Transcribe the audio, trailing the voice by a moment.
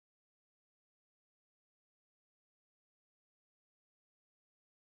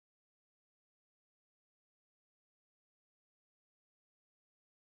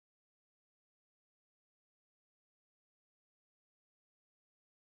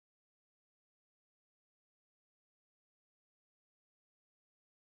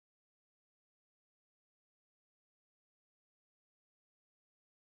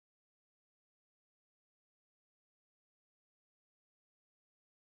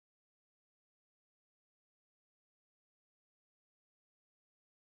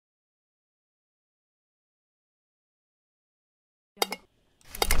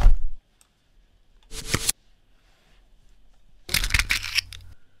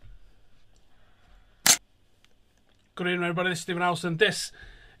Good evening, everybody. This is Stephen Howson. This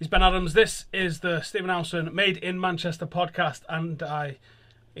is Ben Adams. This is the Stephen Howson Made in Manchester podcast, and I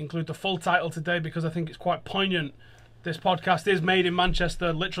include the full title today because I think it's quite poignant. This podcast is made in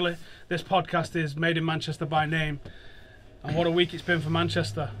Manchester, literally. This podcast is made in Manchester by name, and what a week it's been for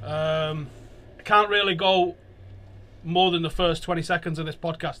Manchester. I can't really go more than the first 20 seconds of this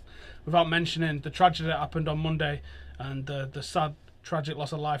podcast without mentioning the tragedy that happened on Monday and the sad, tragic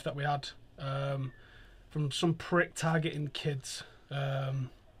loss of life that we had from some prick targeting kids.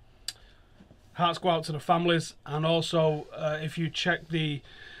 Hearts go out to the families, and also if you check the...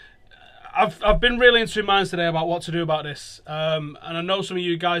 I've been really in two minds today about what to do about this, and I know some of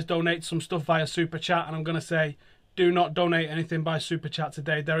you guys donate some stuff via Super Chat, and I'm going to say do not donate anything by Super Chat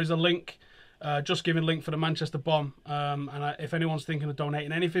today. There is a link, Just Giving link for the Manchester Bomb, if anyone's thinking of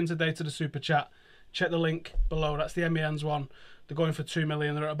donating anything today to the Super Chat, check the link below. That's the MEN's one. They're going for 2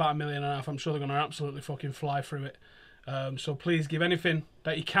 million. They're at about 1.5 million. I'm sure they're going to absolutely fucking fly through it. So please give anything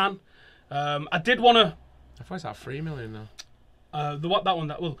that you can. I did want to... I thought it's at 3 million now. I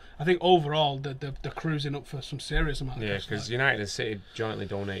think overall they're cruising up for some serious amount. Yeah, because United and City jointly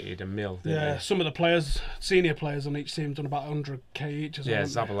donated £1 million. Yeah, some of the players, senior players on each team, done about 100k each. As yeah, well,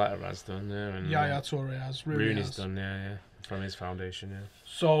 Zabaleta has done. Yeah, and Yaya Toure has. Rooney's done. Yeah, from his foundation. Yeah.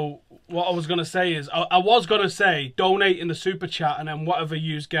 So what I was gonna say is, I was gonna say donate in the Super Chat, and then whatever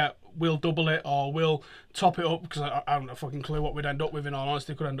yous get, we'll double it or we'll top it up, because I haven't a fucking clue what we'd end up with. In all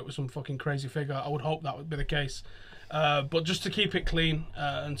honesty, could end up with some fucking crazy figure. I would hope that would be the case. But just to keep it clean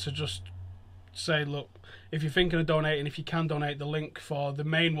and to just say, look, if you're thinking of donating, if you can donate, the link for the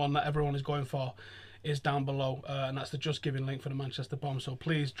main one that everyone is going for is down below, and that's the Just Giving link for the Manchester Bomb. So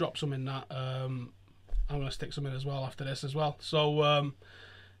please drop some in that. I'm going to stick some in as well after this as well. So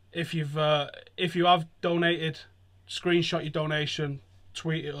if you have donated, screenshot your donation,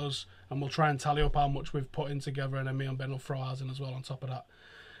 tweet at us, and we'll try and tally up how much we've put in together, and then me and Ben will throw ours in as well on top of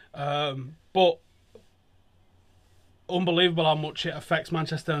that. But unbelievable how much it affects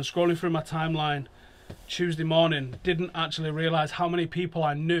Manchester. And scrolling through my timeline Tuesday morning, didn't actually realise how many people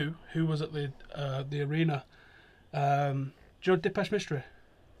I knew who was at the arena. Do you know Dipesh Mystery?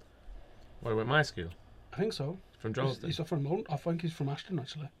 What, about my school? I think so. From Dresden? I think he's from Ashton,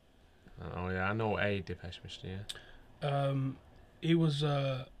 actually. Oh yeah, I know a Dipesh Mystery, yeah. He was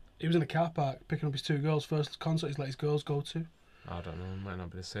in the car park picking up his two girls. First concert he's let his girls go to. I don't know, it might not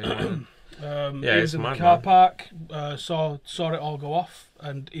be the same. Yeah, he was in the car park, saw it all go off,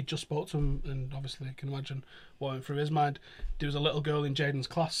 and he just spoke to him, and obviously you can imagine what went through his mind. There was a little girl in Jaden's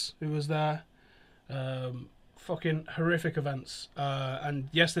class who was there. Fucking horrific events. And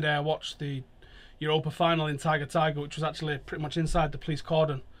yesterday I watched the Europa final in Tiger, which was actually pretty much inside the police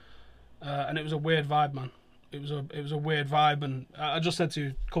cordon, and it was a weird vibe, man. It was a weird vibe, and I just said to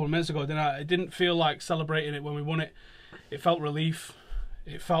you a couple of minutes ago, didn't I? It didn't feel like celebrating it when we won it. It felt relief.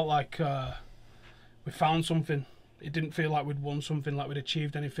 It felt like we found something. It didn't feel like we'd won something, like we'd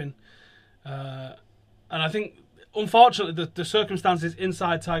achieved anything. And I think, unfortunately, the circumstances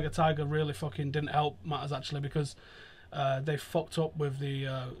inside Tiger really fucking didn't help matters, actually, because they fucked up with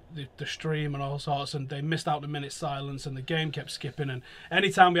the stream and all sorts, and they missed out the minute silence, and the game kept skipping. And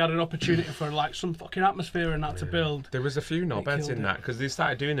anytime we had an opportunity for like some fucking atmosphere and that to build, there was a few knobheads in that, because they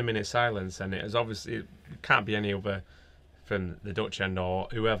started doing the minute silence, and it was obviously, it can't be any other from the Dutch end or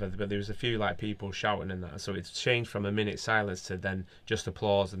whoever, but there was a few like people shouting and that, so it's changed from a minute silence to then just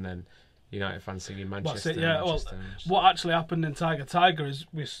applause, and then United fans singing Manchester. That's it, yeah. Manchester. What actually happened in Tiger is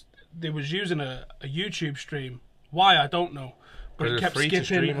they was using a YouTube stream. Why, I don't know, but it kept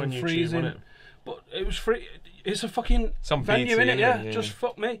skipping and freezing. YouTube, but it was free. It's a fucking venue, innit? Yeah, just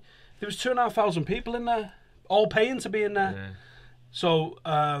fuck me. There was 2,500 people in there, all paying to be in there. Yeah. So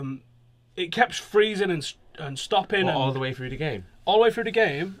it kept freezing and stopping. All the way through the game? All the way through the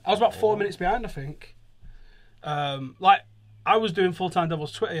game. I was about 4 minutes behind, I think. Like, I was doing full-time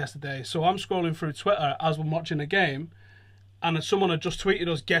Devils Twitter yesterday, so I'm scrolling through Twitter as we're watching the game, and someone had just tweeted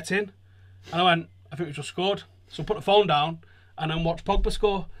us, "Get in." And I went, I think we just scored. So put the phone down and then watch Pogba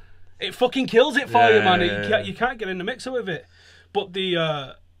score. It fucking kills it for you, man. You can't get in the mixer with it. But the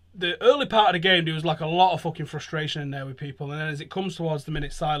early part of the game, there was like a lot of fucking frustration in there with people. And then as it comes towards the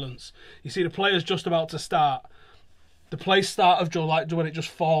minute silence, you see the players just about to start. The play start of Joe, like when it just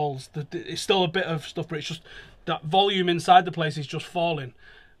falls. It's still a bit of stuff, but it's just that volume inside the place is just falling.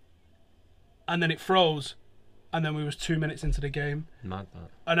 And then it froze. And then we was 2 minutes into the game. Mad that.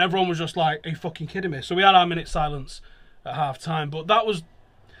 And everyone was just like, are you fucking kidding me? So we had our minute silence at half time. But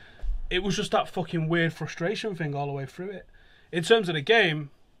it was just that fucking weird frustration thing all the way through it. In terms of the game,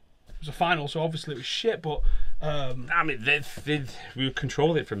 it was a final, so obviously it was shit, but I mean, we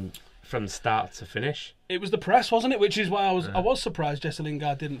controlled it from from start to finish. It was the press, wasn't it? Which is why I was surprised Jesse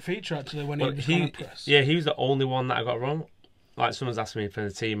Lingard didn't feature actually when he was on the press. Yeah, he was the only one that I got wrong. Like someone's asked me for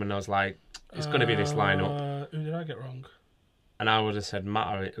the team, and I was like, it's going to be this lineup. Who did I get wrong? And I would have said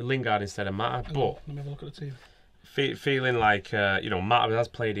Lingard instead of Mata. But let me have a look at the team. Feeling like Mata has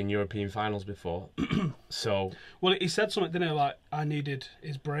played in European finals before, so well, he said something, didn't he? Like I needed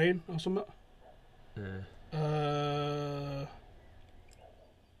his brain or something.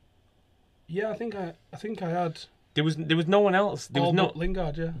 Yeah, I think I had. There was no one else. There was no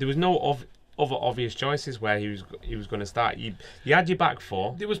Lingard. Yeah. There was no other obvious choices where he was going to start. You had your back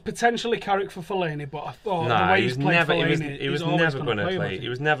four. There was potentially Carrick for Fellaini, but I thought the way he's played Fellaini, he was never going to play. He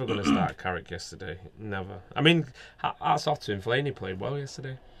was never going to start Carrick yesterday. Never. I mean, hats off to him. Fellaini played well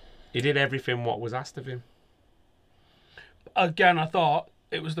yesterday. He did everything what was asked of him. Again, I thought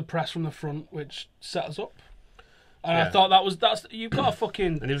it was the press from the front which set us up. And I thought that's you've got a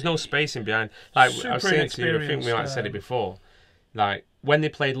fucking... And there was no space in behind. Like I was saying to you, I think we might have said it before. Like when they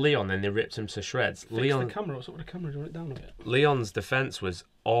played Leon and they ripped him to shreds. The camera. What's up with the camera? Do you want it down a bit? Leon's defence was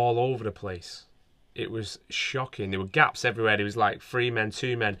all over the place. It was shocking. There were gaps everywhere. There was like 3 men,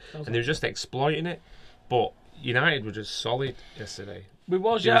 2 men, and they were just exploiting it. But United were just solid yesterday. There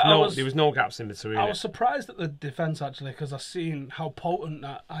was no gaps in between. I was surprised at the defence actually because I've seen how potent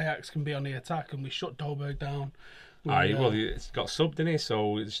that Ajax can be on the attack, and we shut Dolberg down. Well, he got subbed, didn't he?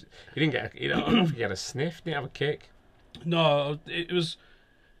 So he didn't get. I don't know if he had a sniff. Didn't have a kick. No, it was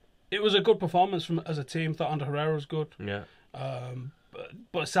a good performance as a team. Thought Ander Herrera was good. Yeah. But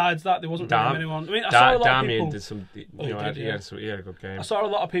besides that, there wasn't really anyone. I mean, I saw a lot of people. did some. He had a good game. I saw a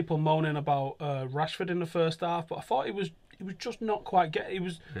lot of people moaning about Rashford in the first half, but I thought he was just not quite getting. I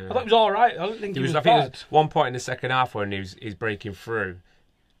thought he was all right. I don't think he was bad. I think there was one point in the second half when he's breaking through,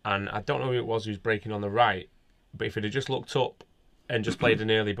 and I don't know who it was who was breaking on the right. But if he'd have just looked up and just played an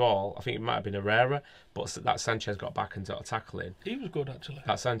early ball, I think it might have been Herrera. But that Sanchez got back and started tackling. He was good, actually.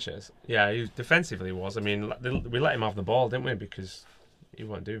 That Sanchez. Yeah, he was, defensively he was. I mean, we let him have the ball, didn't we? Because he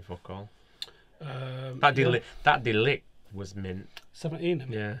wasn't doing fuck all. That Delict was mint. 17,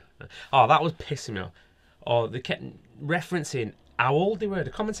 Yeah. Oh, that was pissing me off. Oh, they kept referencing how old they were.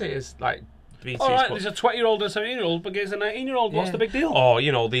 The commentators, like... All right, there's a 20-year-old and a 17-year-old, but there's a 19-year-old. What's the big deal?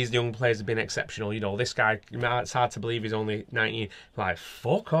 Oh, these young players have been exceptional. This guy, it's hard to believe he's only 19. Like,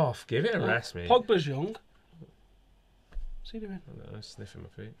 fuck off. Give it a rest, mate. Pogba's young. What's he doing? I don't know, sniffing my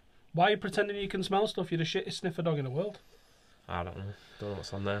feet. Why are you pretending you can smell stuff? You're the shittest sniffer dog in the world. I don't know. Don't know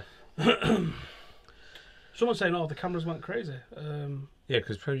what's on there. Someone's saying, the cameras went crazy. Yeah,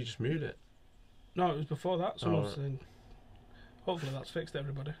 because probably just muted it. No, it was before that. Someone's saying, hopefully that's fixed,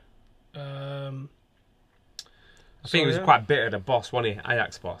 everybody. I think he was quite bitter, the boss, wasn't he?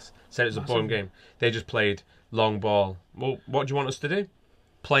 Ajax boss. Said it was a boring game. They just played long ball. Well, what do you want us to do?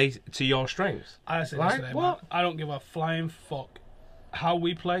 Play to your strengths. I said yesterday, man, I don't give a flying fuck how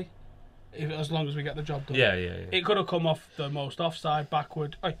we play, as long as we get the job done. Yeah. It could have come off the most offside,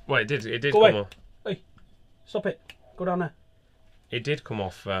 backward. Hey, well, it did come come off. Hey, stop it. Go down there. It did come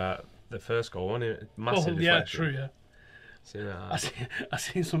off the first goal, wasn't it? Massive deflection. Yeah, true, yeah. I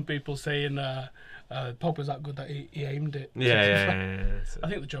seen some people saying Pogba's that good that he aimed it. Yeah. I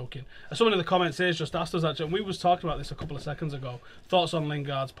think they're joking. Someone in the comments here just asked us actually, and we was talking about this a couple of seconds ago. Thoughts on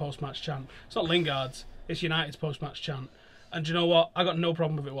Lingard's post-match chant? It's not Lingard's, it's United's post-match chant. And do you know what? I got no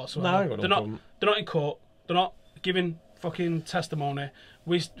problem with it whatsoever. No, they're not in court. They're not giving fucking testimony.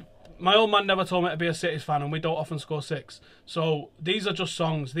 My old man never told me to be a City's fan, and we don't often score 6. So these are just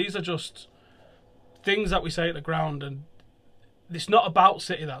songs. These are just things that we say at the ground, and it's not about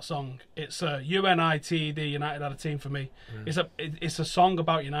City, that song. It's UNITED, United had a team for me. It's a song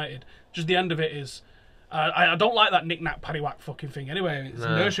about United. Just the end of it is... I don't like that knick-knack, paddywhack fucking thing anyway. It's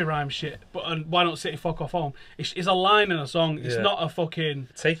nursery rhyme shit. But why don't City fuck off home? It's a line in a song. It's not a fucking...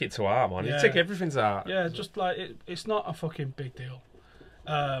 Take it to heart, man. You take everything to heart. Yeah, just like... It's not a fucking big deal.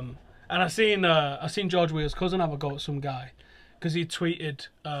 And I seen George Weah's cousin have a go at some guy. Because he tweeted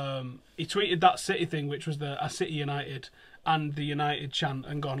that City thing, which was a City United... and the United chant,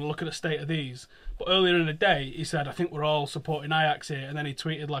 and gone, look at the state of these. But earlier in the day, he said, I think we're all supporting Ajax here. And then he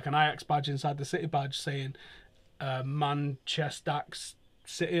tweeted like an Ajax badge inside the City badge saying, Manchester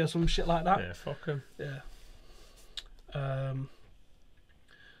City or some shit like that. Yeah, fuck him. Yeah.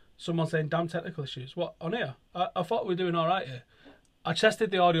 Someone saying, damn technical issues. What, on here? I thought we were doing all right here. I tested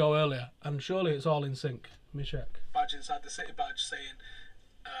the audio earlier, and surely it's all in sync. Let me check. Badge inside the City badge saying,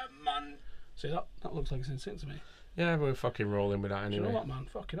 See, that looks like it's in sync to me. Yeah, we're fucking rolling with that anyway. You know what, man?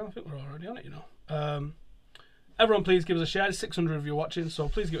 Fucking hell, I think we're already on it, you know. Everyone, please give us a share. There's 600 of you watching, so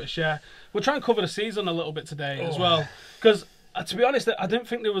please give it a share. We'll try and cover the season a little bit today as well. Because To be honest, I didn't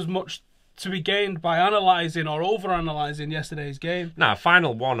think there was much to be gained by analysing or over-analysing yesterday's game. Nah,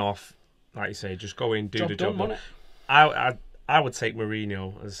 final one-off, like you say, just go in, do the job. Done, I would take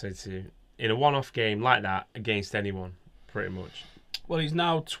Mourinho, as I said to you, in a one-off game like that against anyone, pretty much. Well, he's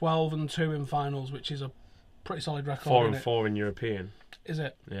now 12-2 in finals, which is a pretty solid record. 4-4 in European. Is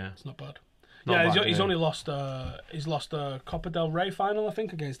it? Yeah, it's not bad. Not He's only lost. He's lost a Copa del Rey final, I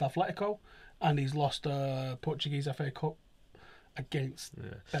think, against Atletico, and he's lost a Portuguese FA Cup against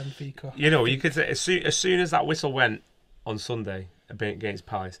Benfica. You know, you could say as soon as that whistle went on Sunday against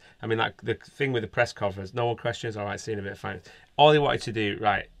Palace. I mean, like the thing with the press conference, no one questions. All right, seeing a bit of finance. All he wanted to do,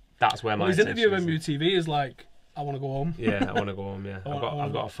 right? That's where my his interview with MUTV is like, I want to go home. Yeah, I want to go home. Yeah,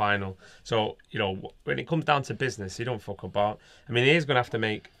 I've got a final. So you know, when it comes down to business, you don't fuck about. I mean, he is going to have to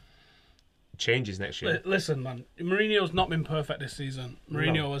make changes next year. Listen, man, Mourinho's not been perfect this season.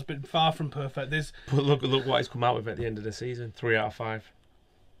 Mourinho has been far from perfect. But look what he's come out with at the end of the season. 3 out of 5.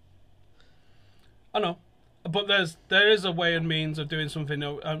 I know, but there is a way and means of doing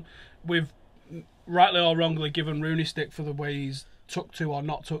something. We've rightly or wrongly given Rooney stick for the way he's took to or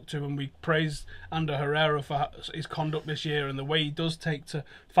not took to, and we praise Ander Herrera for his conduct this year and the way he does take to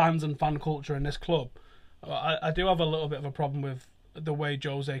fans and fan culture in this club. I do have a little bit of a problem with the way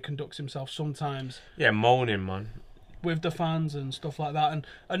Jose conducts himself sometimes. Yeah, moaning, man, with the fans and stuff like that,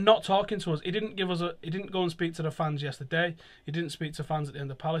 and not talking to us. He didn't go and speak to the fans yesterday. He didn't speak to fans at the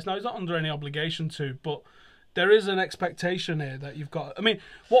end of Palace. Now he's not under any obligation to, but there is an expectation here that you've got. I mean,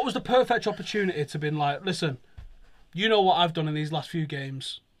 what was the perfect opportunity to be like, listen, you know what I've done in these last few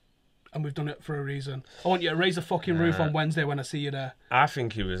games, and we've done it for a reason. I want you to raise the fucking roof on Wednesday when I see you there. I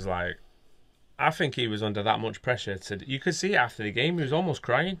think he was under that much pressure you could see it after the game. He was almost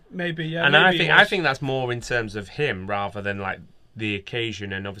crying. Maybe, yeah. And I think that's more in terms of him rather than like the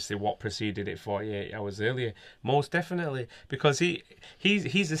occasion and obviously what preceded it 48 hours earlier. Most definitely, because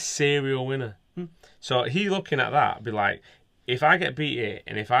he's a serial winner. So he looking at that, be like, if I get beat here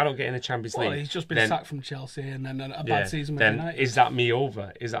and if I don't get in the Champions League, he's just been sacked from Chelsea and then a bad season with United. Is that me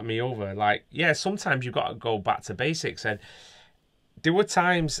over? Like, yeah, sometimes you've got to go back to basics. And there were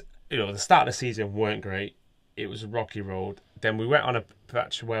times, you know, the start of the season weren't great. It was a rocky road. Then we went on a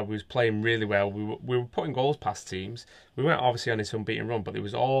patch where we was playing really well. We were putting goals past teams. We weren't obviously on this unbeaten run, but it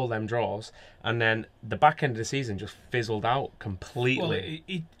was all them draws. And then the back end of the season just fizzled out completely.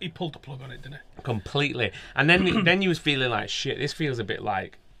 Well, he pulled the plug on it, didn't he? Completely. And then then you was feeling like, shit, this feels a bit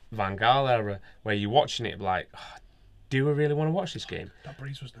like Van Gaal era, where you're watching it like, oh, do I really want to watch this game? That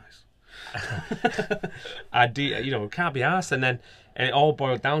breeze was nice. I do, you know, can't be asked. And it all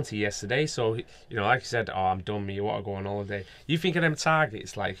boiled down to yesterday. So, you know, like you said, oh, I'm done, me, I want to go on holiday. You think of them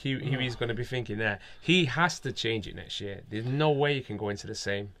targets, like who he's going to be thinking there. He has to change it next year. There's no way you can go into the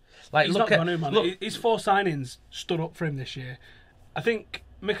same. Like, he's not going to, man. His 4 signings stood up for him this year. I think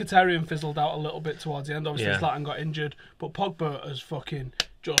Mkhitaryan fizzled out a little bit towards the end. Obviously, Zlatan got injured, but Pogba has fucking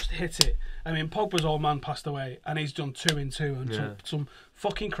just hit it. I mean, Pogba's old man passed away, and he's done 2 in 2 and some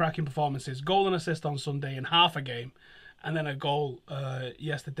fucking cracking performances. Goal and assist on Sunday in half a game, and then a goal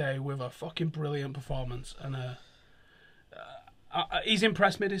yesterday with a fucking brilliant performance. And he's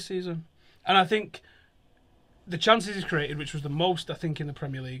impressed me this season. And I think the chances he's created, which was the most, I think, in the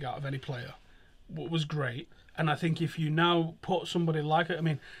Premier League out of any player, was great. And I think if you now put somebody like it, I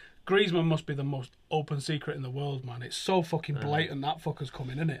mean, Griezmann must be the most open secret in the world, man. It's so fucking blatant that fucker's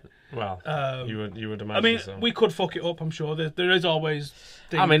coming, isn't it? Well, you would imagine. I mean, so. We could fuck it up, I'm sure. There is always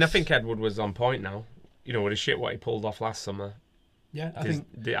things. I mean, I think Edward was on point now. You know, with the shit what he pulled off last summer. Yeah, I think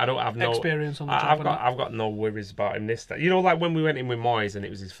I don't have no experience on the job. I've got no worries about him this time. You know, like when we went in with Moyes and it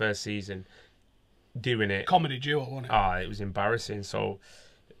was his first season doing it. Comedy duo, wasn't it? It was embarrassing. So,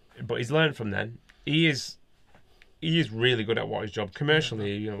 but he's learned from then. He is really good at what his job.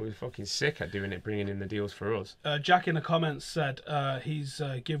 Commercially, you know, we're fucking sick at doing it, bringing in the deals for us. Jack in the comments said he's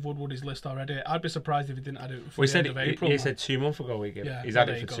give Woodward his list already. I'd be surprised if he didn't add it for the end of April. He said 2 months ago he's had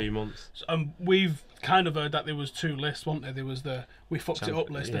it for 2 months. So, we've kind of heard that there was 2 lists, wasn't there? There was the we fucked it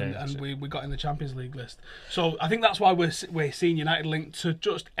up list and we got in the Champions League list. So I think that's why we're seeing United linked to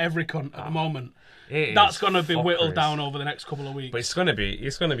just every cunt at the moment. That's going to be whittled down over the next couple of weeks. But it's going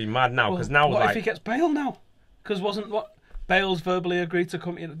to be mad now because what if he gets Bale now? Because Bale's verbally agreed to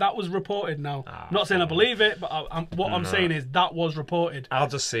come in. That was reported now. Not saying I believe it, but I'm saying is that was reported. I'll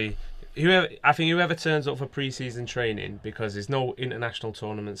just see. I think whoever turns up for pre-season training, because there's no international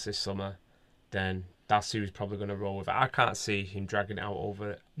tournaments this summer, then that's who he's probably going to roll with. I can't see him dragging it out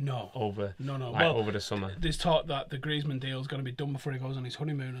over No. over the summer. There's talk that the Griezmann deal is going to be done before he goes on his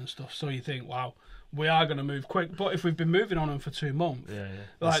honeymoon and stuff. So you think, wow, we are going to move quick. But if we've been moving on him for 2 months,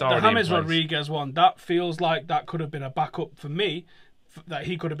 like the James Rodriguez one, that feels like that could have been a backup for me. That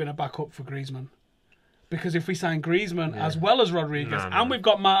he could have been a backup for Griezmann. Because if we sign Griezmann as well as Rodriguez, and we've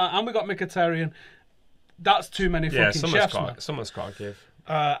got Mata and we've got Mkhitaryan, that's too many fucking chefs, man. Someone's got to give.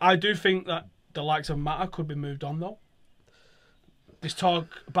 I do think that the likes of Mata could be moved on, though. This talk,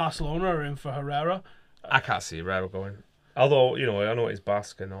 Barcelona are in for Herrera. I can't see Herrera going. Although, I know it's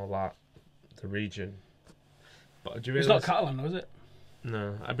Basque and all that, the region. But do you it's not Catalan, though, is it?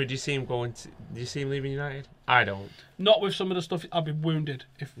 No. But do you see him do you see him leaving United? I don't. Not with some of the stuff. I'd be wounded.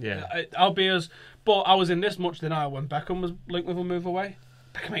 I'll be as... But I was in this much denial when Beckham was linked with a move away.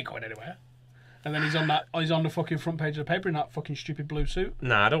 Beckham ain't going anywhere. And then he's on the fucking front page of the paper in that fucking stupid blue suit.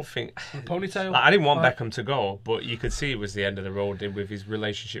 Nah, I don't think... And a ponytail. I didn't want Beckham to go, but you could see it was the end of the road with his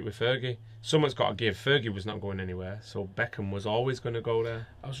relationship with Fergie. Someone's got to give. Fergie was not going anywhere, so Beckham was always going to go there.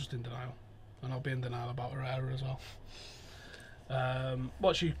 I was just in denial. And I'll be in denial about Herrera as well.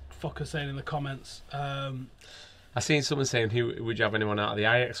 What's you fucker saying in the comments? I seen someone saying, would you have anyone out of the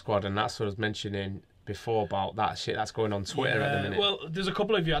Ajax squad? And that's what I was mentioning before about that shit that's going on Twitter at the minute. Well, there's a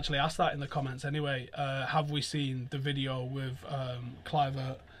couple of you actually asked that in the comments anyway. Have we seen the video with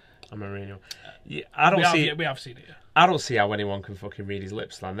Clivert and Mourinho? Yeah, we have seen it. Yeah. I don't see how anyone can fucking read his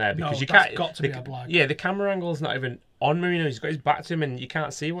lips like there because that's got to be a blag. Yeah, the camera angle's not even on Mourinho. He's got his back to him and you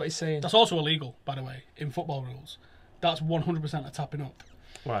can't see what he's saying. That's also illegal, by the way, in football rules. That's 100% a tapping up.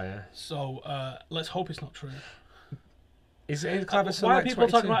 Well, yeah. So let's hope it's not true. Is it clever? Why are people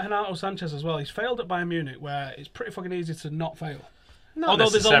talking about Renato Sanchez as well? He's failed at Bayern Munich, where it's pretty fucking easy to not fail. Although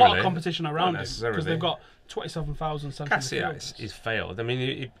there's a lot of competition around him because they've got 27,000 central midfielders. He's failed. I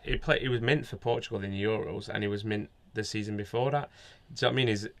mean, he was mint for Portugal in the Euros, and he was mint the season before that. Do you know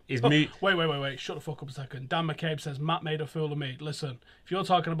what I mean? Wait. Shut the fuck up a second. Dan McCabe says, Matt made a fool of me. Listen, if you're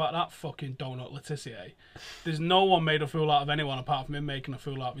talking about that fucking donut Letitia, there's no one made a fool out of anyone apart from him making a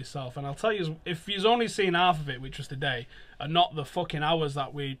fool out of himself. And I'll tell you, if you've only seen half of it, which was today, and not the fucking hours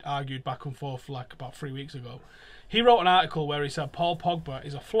that we argued back and forth like about 3 weeks ago, he wrote an article where he said Paul Pogba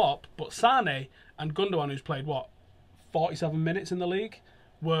is a flop, but Sane and Gundogan, who's played, 47 minutes in the league,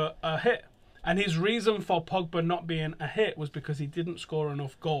 were a hit. And his reason for Pogba not being a hit was because he didn't score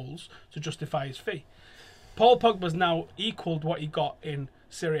enough goals to justify his fee. Paul Pogba's now equalled what he got in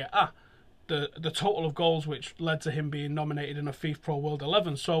Serie A, the total of goals which led to him being nominated in a FIFA Pro World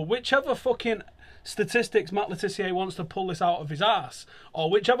 11. So whichever fucking statistics Matt Letitia wants to pull this out of his ass,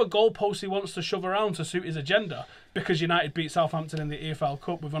 or whichever goalpost he wants to shove around to suit his agenda, because United beat Southampton in the EFL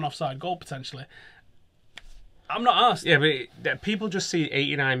Cup with an offside goal potentially, I'm not asked. Yeah, but people just see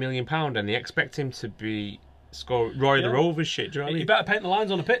 £89 million and they expect him to be Roy the Rovers shit. Do you know what I mean? You better paint the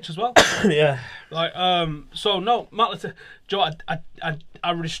lines on the pitch as well. Yeah. So no, Matt, Joe,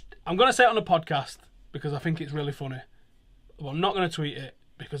 I'm going to say it on the podcast because I think it's really funny. But I'm not going to tweet it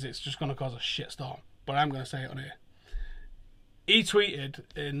because it's just going to cause a shitstorm. But I'm going to say it on here. He tweeted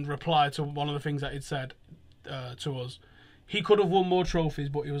in reply to one of the things that he'd said to us. He could have won more trophies,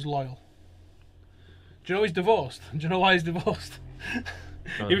 but he was loyal. Do you know he's divorced? Do you know why he's divorced?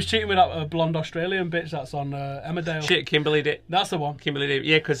 He was cheating with that blonde Australian bitch that's on Emmerdale. Shit, Kimberly did. That's the one. Kimberly did.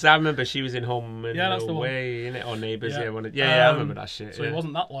 Yeah, because I remember she was in Home and that's the Away, innit? Or Neighbours. Yeah, I remember that shit. So he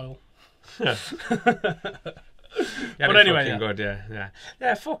wasn't that loyal. But anyway, good,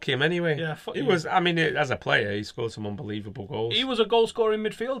 yeah. Fuck him anyway. Yeah, fuck he was. I mean, as a player, he scored some unbelievable goals. He was a goal-scoring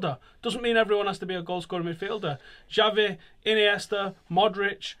midfielder. Doesn't mean everyone has to be a goal-scoring midfielder. Xavi, Iniesta,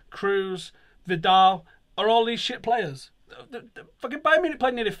 Modric, Cruz, Vidal are all these shit players. The fucking Bayern Munich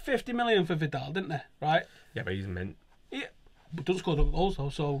played nearly 50 million for Vidal, didn't they? Right? Yeah, but he's mint. Yeah, but doesn't score goals though,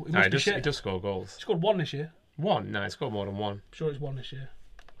 so he must be shit. He does score goals. He scored one this year. One? No, he scored more than one. I'm sure it's one this year.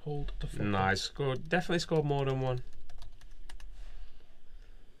 Hold the fuck. No, he definitely scored more than one.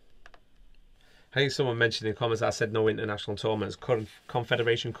 I think someone mentioned in the comments that I said no international tournaments,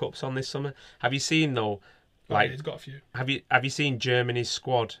 Confederation Cups on this summer. Have you seen though? Like, he's got a few. Have you seen Germany's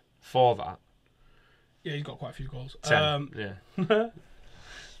squad for that? Yeah, he's got quite a few goals. 10, yeah.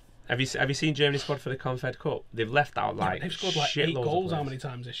 Have you seen Germany's squad for the Confed Cup? They've left out like they've scored like 8 goals how many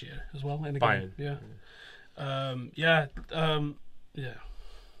times this year as well in a game? Yeah.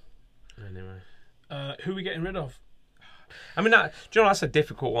 Anyway, who are we getting rid of? I mean, do you know that's a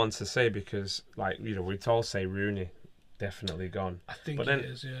difficult one to say because, like, we'd all say Rooney, definitely gone. I think it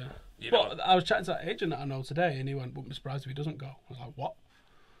is, yeah. But I was chatting to that agent that I know today, and he went, "Wouldn't be surprised if he doesn't go." I was like, "What?"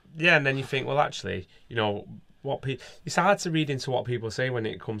 Yeah, and then you think, well, actually, It's hard to read into what people say when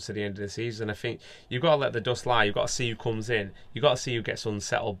it comes to the end of the season. I think you've got to let the dust lie. You've got to see who comes in. You've got to see who gets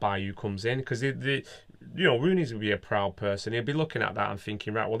unsettled by who comes in. Because Rooney's will be a proud person. He'll be looking at that and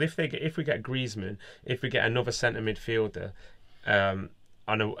thinking, right, well, if we get Griezmann, if we get another centre midfielder,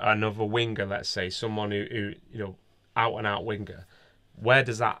 another winger, let's say, someone who out and out winger, where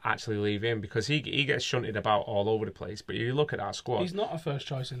does that actually leave him? Because he gets shunted about all over the place. But you look at that squad, he's not a first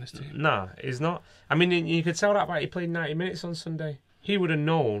choice in this team. Nah, he's not. I mean, you could tell that by he played 90 minutes on Sunday. He would have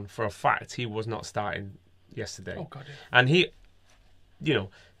known for a fact he was not starting yesterday. Oh God, yeah. And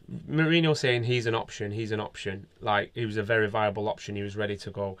Mourinho saying he's an option. Like, he was a very viable option. He was ready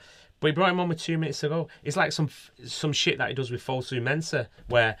to go. But he brought him on with 2 minutes to go. It's like some shit that he does with Fosu Mensah,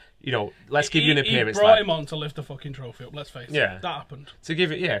 where, let's give you an appearance. He brought him on to lift the fucking trophy up, let's face it. Yeah. That happened. To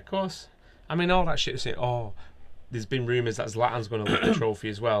give it, yeah, of course. I mean, all that shit saying, there's been rumours that Zlatan's going to lift the trophy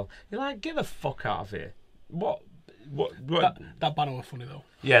as well. You're like, get the fuck out of here. What? That banner was funny, though.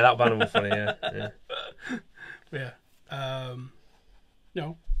 Yeah, that banner was funny, yeah. Yeah.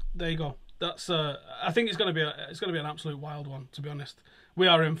 There you go. That's. I think it's going to be an absolute wild one. To be honest, we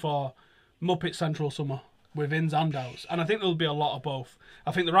are in for Muppet Central summer with ins and outs, and I think there'll be a lot of both.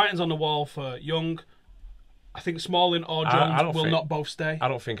 I think the writing's on the wall for Young. I think Smalling or Jones will not both stay. I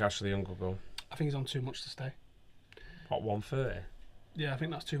don't think Ashley Young will go. I think he's on too much to stay. What, 130? Yeah, I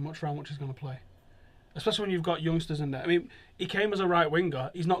think that's too much for how much he's going to play. Especially when you've got youngsters in there. I mean, he came as a right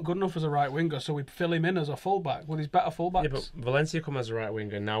winger. He's not good enough as a right winger, so we fill him in as a fullback with his better fullbacks. Yeah, but Valencia come as a right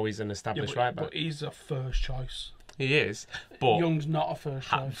winger. Now he's an established right back. But he's a first choice. He is, but Young's not a first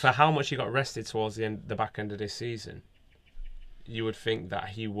choice. For how much he got rested towards the back end of this season, you would think that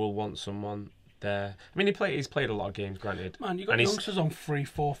he will want someone there. I mean, he's played a lot of games, granted. Man, you got youngsters on 3,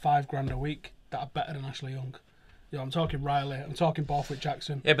 4, 5 grand a week that are better than Ashley Young. I'm talking Riley. I'm talking Borthwick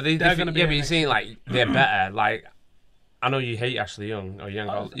Jackson. Yeah, but they're going to be. Yeah, but you're saying like they're better. Like, I know you hate Ashley Young, or you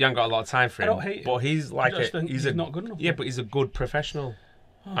haven't got a lot of time for him. I don't hate him. But he's like he's not good enough. Yeah, but he's a good professional,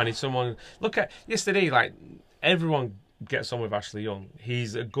 and he's someone. Look at yesterday. Like, everyone gets on with Ashley Young.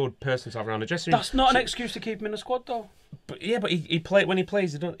 He's a good person to have around the dressing room. That's not an excuse to keep him in the squad, though. But yeah, but he when he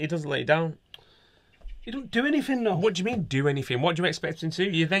plays, he doesn't let you down. He don't do anything, though. What do you mean, do anything? What do you expect him to?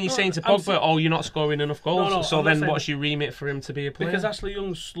 You're saying to Pogba, you're not scoring enough goals. No, so then what's your remit for him to be a player? Because Ashley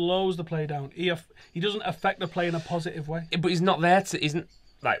Young slows the play down. He doesn't affect the play in a positive way. But he's not there to...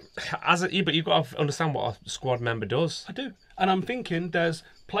 but you've got to understand what a squad member does. I do. And I'm thinking there's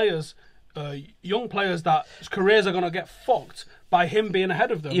players, young players, that careers are going to get fucked by him being ahead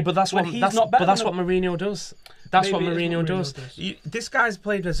of them. Yeah, but that's what Mourinho does. That's what Mourinho does. This guy's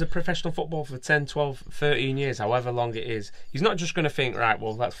played as a professional football for 10, 12, 13 years, however long it is. He's not just going to think, right,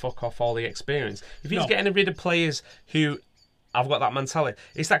 well, let's fuck off all the experience. If he's getting rid of players who have got that mentality,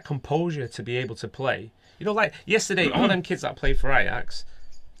 it's that composure to be able to play. Like yesterday, all them kids that played for Ajax,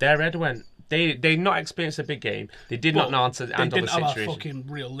 their head went. They not experienced a big game. They did not know how to handle the situation. They didn't have a fucking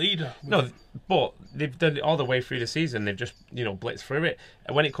real leader. No, but they've done it all the way through the season. They've just blitzed through it.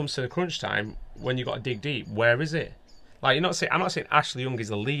 And when it comes to the crunch time, when you got to dig deep, where is it? Like, I'm not saying Ashley Young is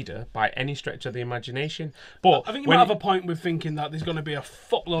a leader by any stretch of the imagination. But I think you might have a point with thinking that there's going to be a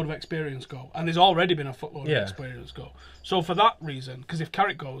fuckload of experience go, and there's already been a fuckload of experience go. So for that reason, because if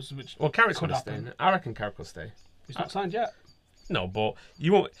Carrick goes, Carrick's going to stay. I reckon Carrick will stay. He's not signed yet. No, but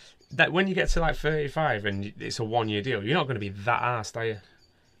you won't. That when you get to like 35 and it's a 1-year deal, you're not going to be that arsed, are you?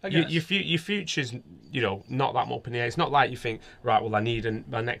 Your future's, not that much up in the air. It's not like you think, right, well, I need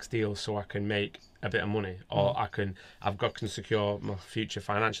my next deal so I can make a bit of money, or can secure my future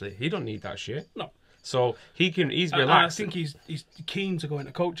financially. He don't need that shit. No. So he's relaxed. I think he's keen to go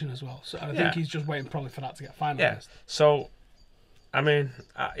into coaching as well. So I think he's just waiting probably for that to get finalised. Yeah. So, I mean,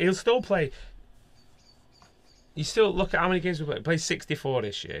 he'll still play. You still look at how many games we play. We played 64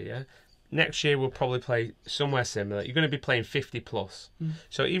 this year, yeah? Next year we'll probably play somewhere similar. You're going to be playing 50 plus.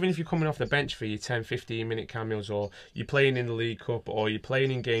 So even if you're coming off the bench for your 10, 15 minute cameos, or you're playing in the League Cup, or you're playing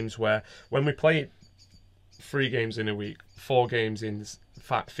in games where when we play 3 games in a week, 4 games in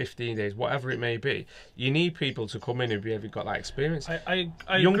 15 days, whatever it may be, you need people to come in who've ever got that experience. I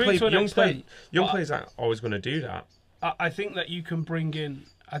agree to an extent. Young players aren't always going to do that. I think that you can bring in...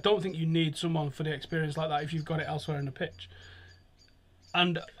 I don't think you need someone for the experience like that if you've got it elsewhere in the pitch.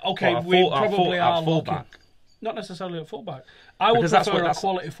 And, okay, we probably are looking... Not necessarily at fullback. I would prefer a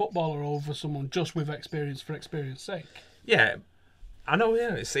quality footballer over someone just with experience for experience's sake. Yeah, I know,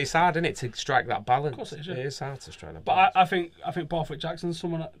 yeah. It's hard, isn't it, to strike that balance. Of course it is, yeah. It is hard to strike that balance. But I think Borthwick Jackson's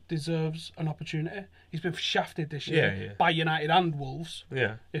someone that deserves an opportunity. He's been shafted this year by United and Wolves.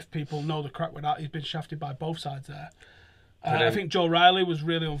 Yeah. If people know the crack with that, he's been shafted by both sides there. I think Joe Riley was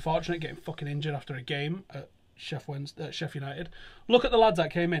really unfortunate getting fucking injured after a game at Sheffield United. Look at the lads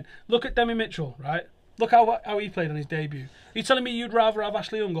that came in. Look at Demi Mitchell, right? Look how he played on his debut. Are you telling me you'd rather have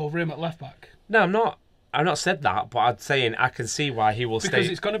Ashley Young over him at left back? No, I'm not. I've not said that, but I'm saying I can see why he will stay. Because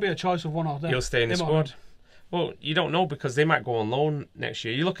it's going to be a choice of one or them. He'll stay in the squad. Well, you don't know because they might go on loan next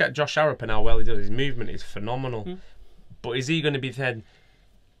year. You look at Josh Harrop and how well he does. His movement is phenomenal. But is he going to be then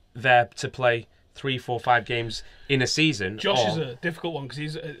there to play 3, 4, 5 games in a season? Josh is a difficult one because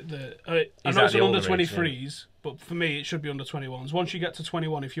he's I know it's an under 23s, but for me it should be under 21s. Once you get to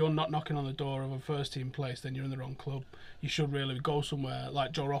 21, if you're not knocking on the door of a first team place, then you're in the wrong club. You should really go somewhere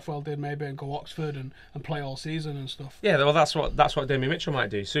like Joe Rothwell did, maybe, and go Oxford and play all season and stuff. Yeah, well, that's what Damien Mitchell might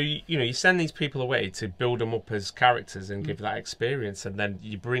do. So you send these people away to build them up as characters and give that experience, and then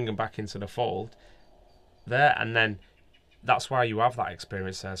you bring them back into the fold there, and then that's why you have that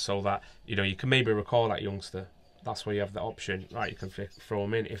experience there, so that you can maybe recall that youngster. That's where you have the option, right? You can throw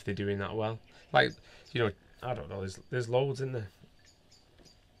them in if they're doing that well. Like I don't know. There's loads in there.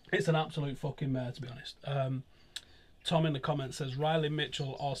 It's an absolute fucking mare, to be honest. Tom in the comments says Riley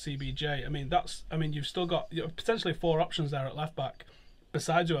Mitchell or CBJ. I mean, you've still got potentially 4 options there at left back,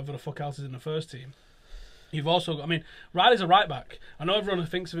 besides whoever the fuck else is in the first team. You've also got. Riley's a right back. I know everyone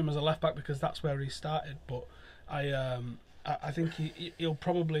thinks of him as a left back because that's where he started, but I think he'll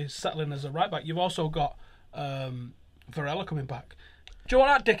probably settle in as a right back. You've also got Varela coming back. Do you know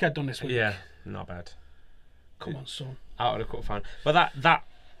what that dickhead done this week? Yeah, not bad. Come on, son. Out of the cup final. But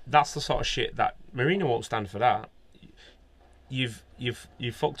that's the sort of shit that Mourinho won't stand for. That you've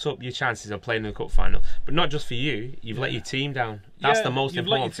fucked up your chances of playing in the cup final, but not just for you. You've let your team down. That's the most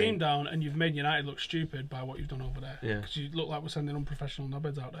important thing. You've let your team down, and you've made United look stupid by what you've done over there. Yeah, because you look like we're sending unprofessional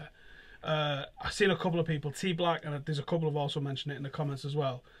knobheads out there. I've seen a couple of people, T Black, and there's a couple of also mentioned it in the comments as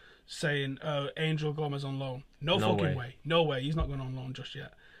well, saying Angel Gomez on loan. No fucking way. No way. He's not going on loan just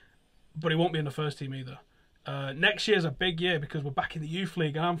yet. But he won't be in the first team either. Next year's a big year because we're back in the youth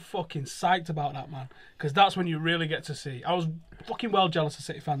league, and I'm fucking psyched about that, man. Because that's when you really get to see. I was fucking well jealous of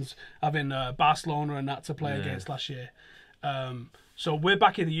City fans having Barcelona and that to play against last year. So we're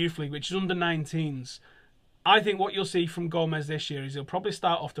back in the youth league, which is under 19s. I think what you'll see from Gomez this year is he'll probably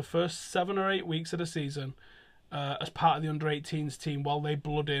start off the first 7 or 8 weeks of the season as part of the under 18s team while they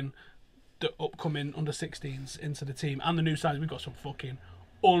blood in the upcoming under 16s into the team and the new signings. We've got some fucking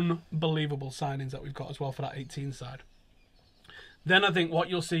unbelievable signings that we've got as well for that 18 side. Then I think what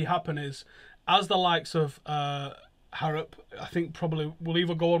you'll see happen is as the likes of Harrop, I think probably will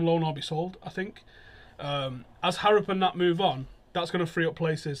either go on loan or be sold. I think as Harrop and that move on, that's going to free up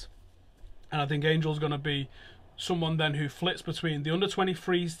places. And I think Angel's going to be someone then who flits between the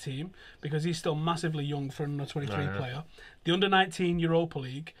under-23s team, because he's still massively young for an under-23 player, the under-19 Europa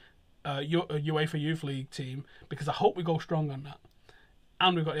League, UEFA Youth League team, because I hope we go strong on that.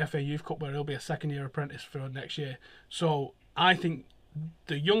 And we've got the FA Youth Cup where he'll be a second-year apprentice for next year. So I think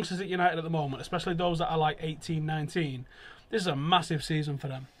the youngsters at United at the moment, especially those that are like 18, 19, this is a massive season for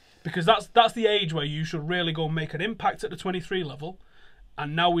them. Because that's the age where you should really go and make an impact at the 23 level.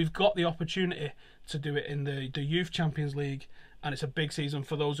 And now we've got the opportunity to do it in the Youth Champions League, and it's a big season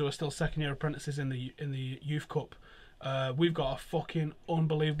for those who are still second-year apprentices in the Youth Cup. We've got a fucking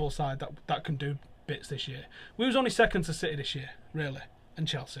unbelievable side that can do bits this year. We was only second to City this year, really, and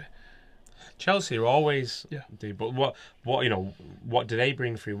Chelsea. Chelsea are always do, but what do they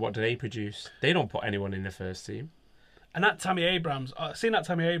bring through? What do they produce? They don't put anyone in the first team. And that Tammy Abrams, seen that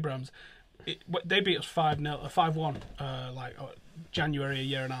Tammy Abrams, they beat us 5-1, January a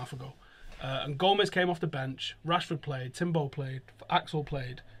year and a half ago. And Gomez came off the bench, Rashford played, Timbo played, Axel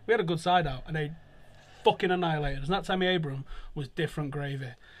played. We had a good side out, and they fucking annihilated us. And that Tammy Abrams was different gravy.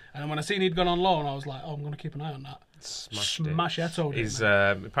 And when I seen he'd gone on loan, I was like, I'm going to keep an eye on that. Smash Eto'd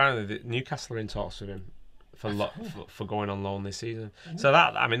him. Apparently Newcastle are in talks with him for going on loan this season. So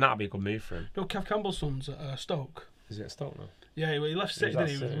that'd be a good move for him. No, Kev Campbell's son's at Stoke. Is it at Stoke now? Yeah, he left City, didn't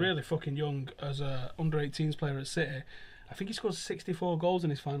he? He was really fucking young as a under-18s player at City. I think he scored 64 goals in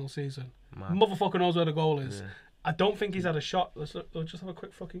his final season. Man. Motherfucker knows where the goal is. Yeah. I don't think he's had a shot. Let's just have a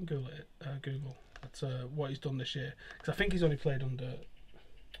quick fucking Google at what he's done this year. Because I think he's only played under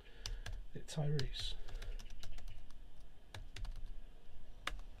Tyrese.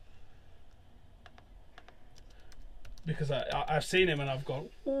 Because I've seen him and I've gone,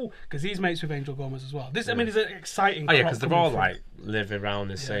 ooh, because he's mates with Angel Gomez as well. This, I mean, is an exciting. Oh yeah, because they're all like live around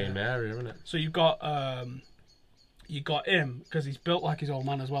the same area, isn't it? So you've got him because he's built like his old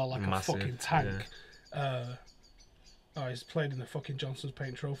man as well, like massive, a fucking tank. Yeah. He's played in the fucking Johnson's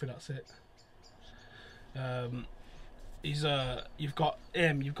Paint Trophy. That's it. you've got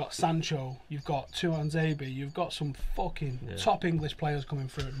him, you've got Sancho, you've got Tuanzebe, you've got some fucking top English players coming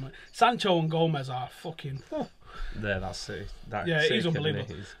through at the moment. Sancho and Gomez are fucking. There, that's it. He's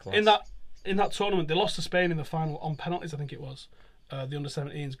unbelievable. In that tournament, they lost to Spain in the final on penalties. I think it was the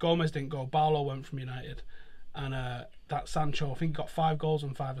under-17s. Gomez didn't go. Barlow went from United, and that Sancho, I think, he got 5 goals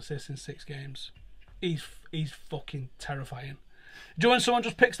and 5 assists in 6 games. He's fucking terrifying. Do you know when someone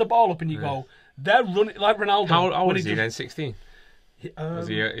just picks the ball up and you go, they're running like Ronaldo? How old is he then? 16? I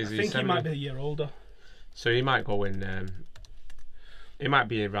think he might be a year older. So he might go in. He might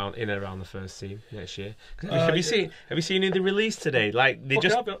be around the first team next year. Have you seen who they released today? Like they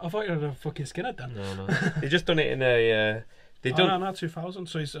just. I thought you had a fucking skinhead then. No. They just done it in a. No, 2000.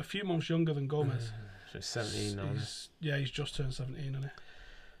 So he's a few months younger than Gomez. So he's 17 now. He's just turned 17, isn't he?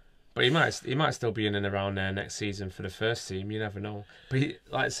 But he might still be in and around there next season for the first team. You never know. But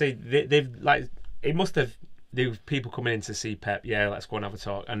it must have. There were people coming in to see Pep. Yeah, let's go and have a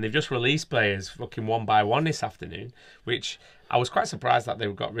talk. And they've just released players fucking one by one this afternoon, which I was quite surprised that they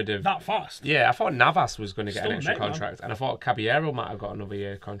got rid of that fast. Yeah, I thought Navas was going to get an extra contract, and I thought Caballero might have got another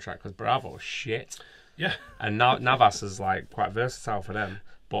year contract because Bravo's shit. Yeah, and now Navas is like quite versatile for them.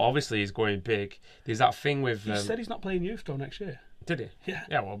 But obviously he's going big. There's that thing with. He said he's not playing youth though next year. Did he? Yeah.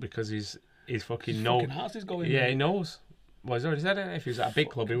 Yeah, well, because he's fucking fucking heart is going. Yeah, he knows. Well, he's already said it. If he was at a big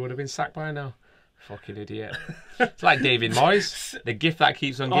club, he would have been sacked by now. Fucking idiot. It's like David Moyes, the gift that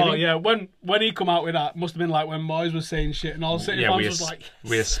keeps on giving. Oh yeah, when he come out with that, must have been like when Moyes was saying shit and all City fans was like,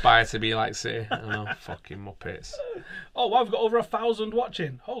 we aspire to be like City. I know, fucking muppets. Oh wow, we've got over 1,000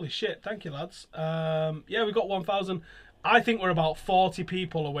 watching. Holy shit, thank you lads. Yeah, we've got 1,000. I think we're about 40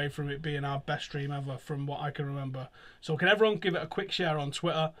 people away from it being our best stream ever from what I can remember. So can everyone give it a quick share on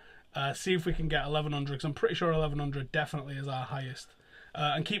Twitter, see if we can get 1,100, because I'm pretty sure 1,100 definitely is our highest.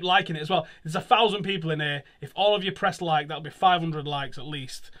 And keep liking it as well. There's 1,000 people in here. If all of you press like, that'll be 500 likes at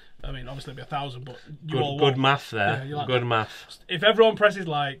least. I mean, obviously it'll be 1,000, but good math there. Yeah, like good math. If everyone presses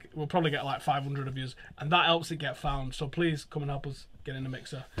like, we'll probably get like 500 of views, and that helps it get found. So please come and help us get in the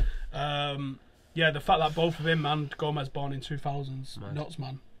mixer. Yeah, the fact that both of him and Gomez born in 2000s, nuts,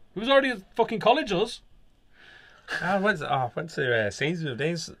 man. He was already at fucking college, us. I went to Sainsbury's the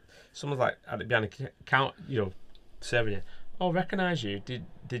days. Someone's like behind a count, serving you. Oh, recognise you? Did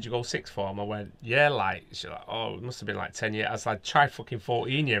you go sixth form? I went, yeah, like, she's like, oh, it must have been like 10 years. I was like, tried fucking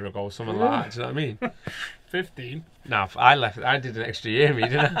 14 years ago, something like that. Do you know what I mean? 15. No, I left. I did an extra year,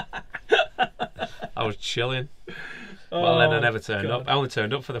 didn't I? I was chilling. Well, then I never turned up. I only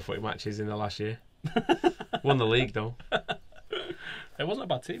turned up for the footy matches in the last year. Won the league, though. It wasn't a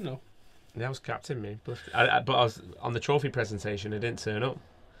bad team, though. Yeah, I was captain, me. But I was on the trophy presentation. I didn't turn up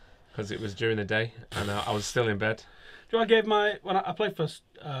because it was during the day, and I was still in bed. Do you know, I gave when I played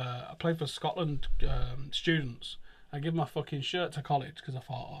for Scotland students. I gave my fucking shirt to college because I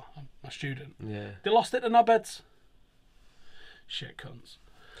thought, oh, I'm a student. Yeah. They lost it to knobheads. Shit cunts.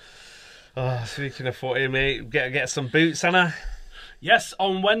 Oh, speaking of footy, mate, get some boots, Anna. Yes,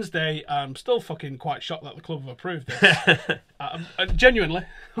 on Wednesday. I'm still fucking quite shocked that the club have approved this. Genuinely.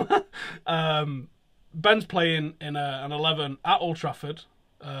 Ben's playing in an 11 at Old Trafford. Is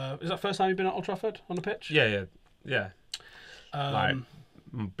that the first time you've been at Old Trafford on the pitch? Yeah. Like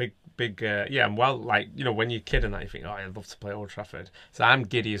big. Yeah, well, like, when you're kidding that, you think, oh, I'd love to play Old Trafford. So I'm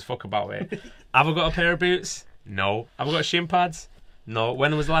giddy as fuck about it. Have I got a pair of boots? No. Have I got shin pads? No.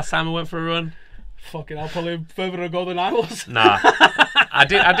 When was the last time I went for a run? Fucking, I'll probably further ago than I was. Nah. I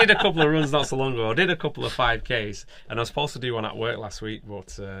did a couple of runs not so long ago. I did a couple of 5Ks, and I was supposed to do one at work last week, but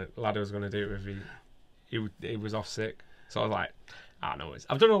the lad who was going to do it with me, he was off sick. So I was like, I don't know.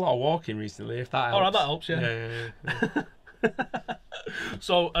 I've done a lot of walking recently, if that helps. All right, that helps, yeah.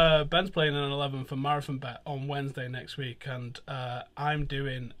 So Ben's playing in an 11 for Marathon Bet on Wednesday next week, and I'm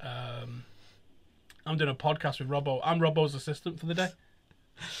doing a podcast with Robbo. I'm Robbo's assistant for the day.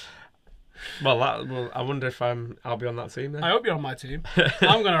 Well, I wonder if I'll be on that team then. I hope you're on my team.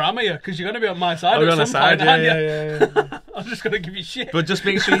 I'm going to hammer you because you're going to be on my side. I'll be on the side, yeah. I'm just going to give you shit. But just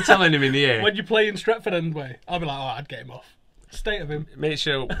make sure you're telling him in the air. When you play in Stretford Endway, I'll be like, oh, I'd get him off. State of him. Make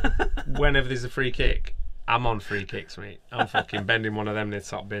sure whenever there's a free kick, I'm on free kicks, mate. I'm fucking bending one of them in the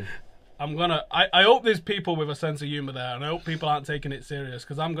top bin. I hope there's people with a sense of humour there, and I hope people aren't taking it serious,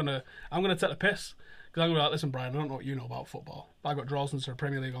 because I'm gonna take the piss. Because I'm going to be like, listen, Brian, I don't know what you know about football, but I got draws into the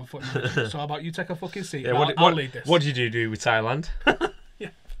Premier League on foot. So how about you take a fucking seat? Yeah, I'll lead this. What did you do with Thailand? Yeah.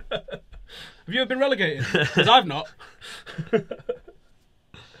 Have you ever been relegated? Because I've not.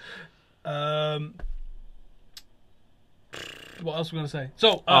 What else are we going to say?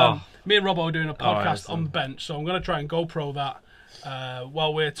 So, me and Robbo are doing a podcast on the bench, so I'm going to try and GoPro that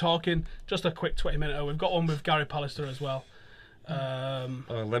while we're talking, just a quick 20-minute. We've got one with Gary Pallister as well.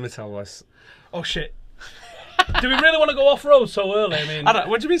 Let me tell us. Oh shit! Do we really want to go off road so early? I mean,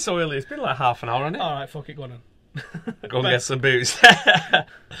 What do you mean so early? It's been like half an hour, hasn't it? All right, fuck it, go on. Go and get some boots.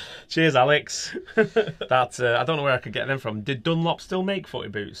 Cheers, Alex. I don't know where I could get them from. Did Dunlop still make footy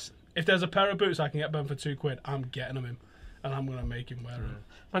boots? If there's a pair of boots I can get them for £2, I'm getting them in, and I'm gonna make him wear them.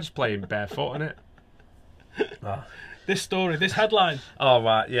 I'm just playing barefoot, innit? This story, this headline. Oh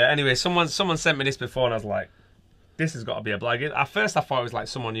right, yeah. Anyway, someone sent me this before, and I was like, this has got to be a blag. At first, I thought it was like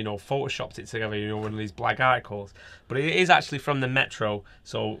someone, photoshopped it together, one of these blag articles. But it is actually from the Metro,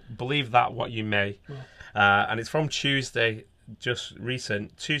 so believe that what you may. And it's from Tuesday, just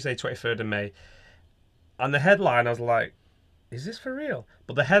recent, Tuesday, 23rd of May. And the headline, I was like, is this for real?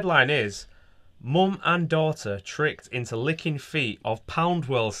 But the headline is, Mum and daughter tricked into licking feet of Pound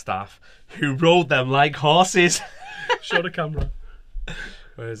World staff who rode them like horses. Show the camera.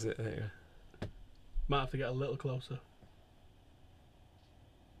 Where is it? There you go. Might have to get a little closer.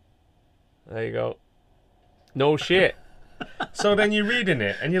 There you go. No shit. So then you're reading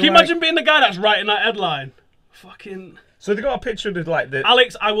it, and you're Can you imagine being the guy that's writing that headline? Fucking. So they got a picture of the.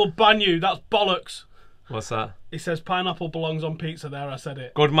 Alex, I will ban you. That's bollocks. What's that? He says pineapple belongs on pizza. There, I said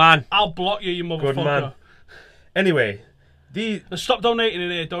it. Good man. I'll block you, you motherfucker. Good man. Anyway, stop donating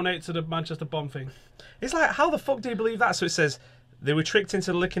in here. Donate to the Manchester bomb thing. It's like, how the fuck do you believe that? So it says they were tricked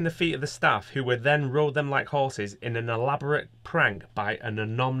into licking the feet of the staff, who were then rode them like horses in an elaborate prank by an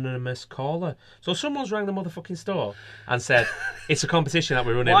anonymous caller. So someone's rang the motherfucking store and said, it's a competition that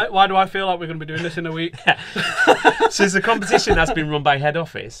we're running. Why do I feel like we're going to be doing this in a week? So it's a competition that's been run by head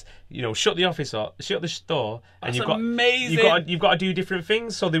office. Shut the office up, shut the store, and amazing. You've got to do different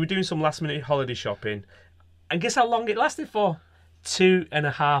things. So they were doing some last minute holiday shopping, and guess how long it lasted for?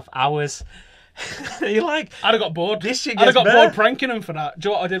 2.5 hours. You're like, I'd have got bored. This shit I'd have gets got better. bored pranking him for that. Do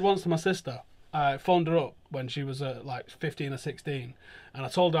you know what I did once to my sister? I phoned her up when she was like 15 or 16, and I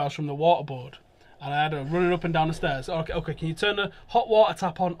told her I was from the water board, and I had her running up and down the stairs. Okay, can you turn the hot water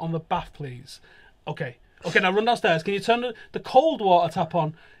tap on the bath, please? Okay, now run downstairs. Can you turn the cold water tap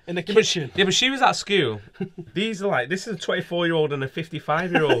on in the kitchen? But she was at school. This is a 24-year-old and a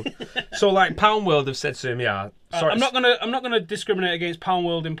 55-year-old. So like Pound World have said to him, yeah. Sorry, I'm not gonna discriminate against Pound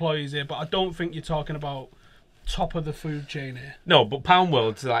World employees here, but I don't think you're talking about top of the food chain here. No, but Pound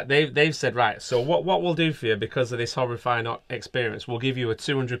World, like they've said, right, so what we'll do for you because of this horrifying experience, we'll give you a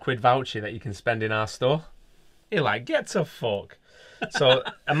 £200 voucher that you can spend in our store. You're like, get to fuck. So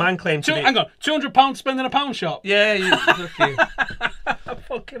a man claimed to be... Hang on, £200 spend in a pound shop? Yeah,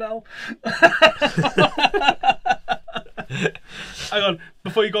 Fucking hell. Hang on,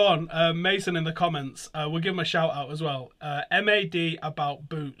 before you go on, Mason in the comments, we'll give him a shout out as well. MAD about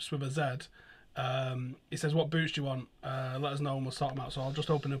boots with a Z. He says, what boots do you want? Let us know and we'll sort them out. So I'll just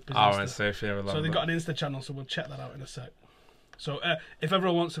open up his Insta. So they've got an Insta channel, so we'll check that out in a sec. So if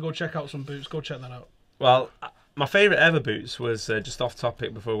everyone wants to go check out some boots, go check that out. Well, my favourite ever boots was, just off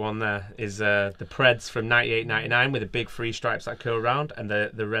topic before one there, is the Preds from 98-99 with the big three stripes that curl around and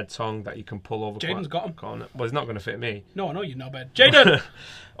the red tongue that you can pull over. Jaden's got them. Well, it's not going to fit me. No, I know you're not bad. Jaden!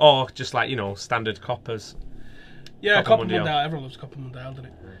 Or just like, standard coppers. Yeah, Copper Mondial. Everyone loves Copper Mondial, doesn't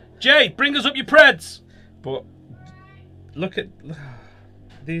it? Jay, bring us up your Preds! But look at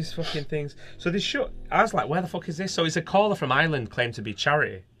these fucking things. So I was like, where the fuck is this? So it's a caller from Ireland claimed to be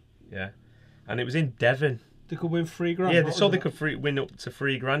charity. Yeah. And it was in Devon. They could win £3,000. Yeah, they could win up to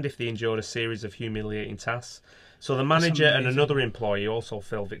 £3,000 if they endured a series of humiliating tasks. So the manager and another employee also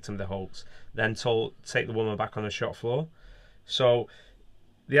fell victim to the hoax, then take the woman back on the shop floor. So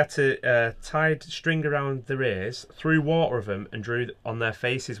they had to tie string around their ears, threw water of them, and drew on their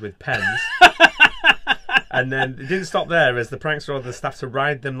faces with pens. And then it didn't stop there, as the prankster ordered the staff to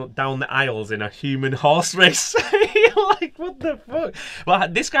ride them down the aisles in a human horse race. You're like, what the fuck? Well,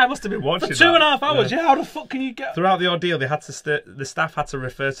 this guy must have been watching for 2.5 hours. Yeah, how the fuck can you get? Throughout the ordeal, the staff had to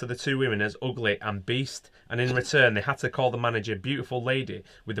refer to the two women as ugly and beast, and in return, they had to call the manager beautiful lady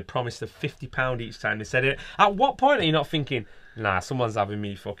with the promise of £50 each time they said it. At what point are you not thinking, nah, someone's having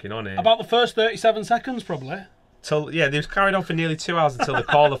me fucking on here? About the first 37 seconds, probably. They was carried on for nearly 2 hours until the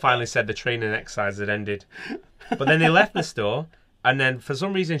caller finally said the training exercise had ended. But then they left the store, and then for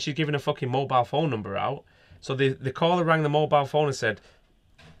some reason she'd given a fucking mobile phone number out. So the caller rang the mobile phone and said,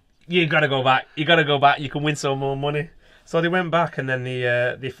 you gotta go back, you can win some more money. So they went back, and then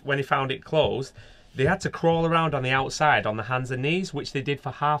when he found it closed, they had to crawl around on the outside on the hands and knees, which they did for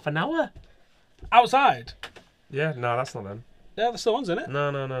half an hour. Outside? Yeah, no, that's not them. Yeah, that's the ones, isn't it?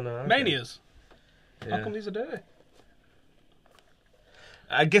 No. Manias. Yeah. How come these are dirty?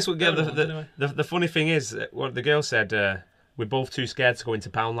 I guess what the funny thing is, what the girl said, We're both too scared to go into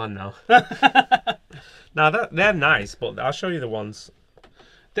Poundland now. Now they're nice, but I'll show you the ones.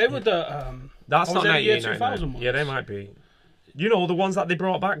 They were the. That's not 2000 ones. Yeah, they might be. You know, the ones that they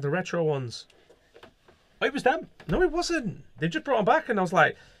brought back, the retro ones. Oh, it was them. No, it wasn't. They just brought them back, and I was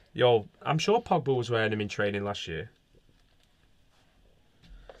like, yo, I'm sure Pogba was wearing them in training last year.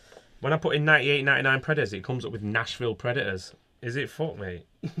 When I put in 98, 99 Predators, it comes up with Nashville Predators. Is it fuck, mate?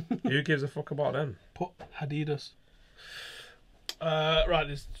 Who gives a fuck about them? Put Adidas. Right,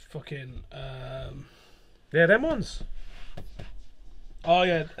 there's fucking. Yeah, them ones. Oh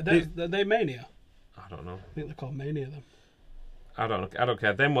yeah, are they Mania? I don't know. I think they're called Mania. Them. I don't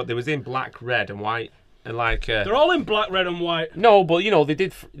care. Then what? They was in black, red, and white, and like. They're all in black, red, and white. No, but you know they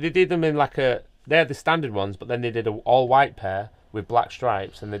did them in like a. They're the standard ones, but then they did an all white pair with black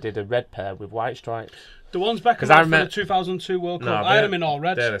stripes, and they did a red pair with white stripes. The ones back for the 2002 World Cup, I had them in all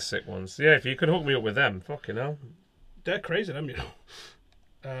red. They're the sick ones. Yeah, if you could hook me up with them, fucking hell. They're crazy, them, you know.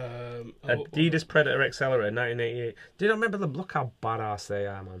 Adidas Predator Accelerator 1988. Do you not remember them? Look how badass they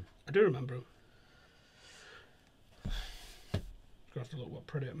are, man. I do remember them. Gonna have to look what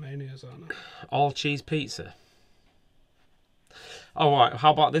Predator Manias are now. All cheese pizza. Oh, right.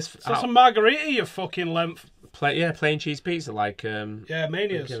 How about this? Is that some margarita, you fucking length? Plain cheese pizza, like. Yeah,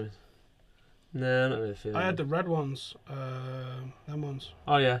 Manias. No, not really feeling. I had the red ones. Them ones.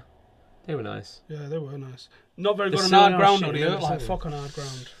 Oh yeah, they were nice. Yeah, they were nice. Not very good on hard ground, though. They hurt like fuck on hard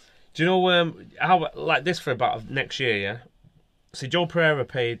ground. Do you know how like this for about next year? Yeah. See, Joe Pereira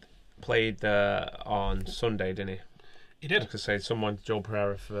played on Sunday, didn't he? He did. I could say someone Joe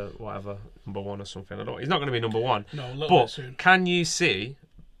Pereira for whatever #1 or something. I don't. He's not going to be #1. No, a little bit soon. Can you see?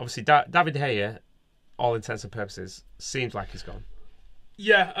 Obviously, David De Gea, all intents and purposes, seems like he's gone.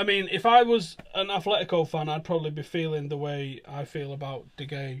 Yeah, I mean, if I was an Atletico fan, I'd probably be feeling the way I feel about De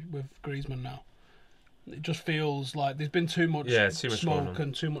Gea with Griezmann now. It just feels like there's been too much smoke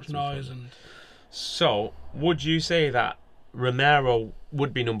and too much noise. And so, would you say that Romero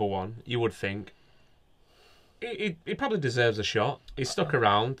would be #1? You would think. He probably deserves a shot. He's stuck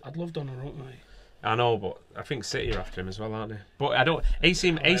around. I'd love Donnarumma, mate. I know, but I think City are after him as well, aren't they? But I don't.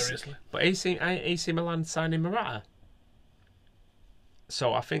 AC Milan signing Morata.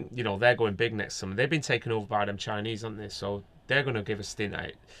 So I think, you know, they're going big next summer. They've been taken over by them Chinese, aren't they? So they're going to give a stint at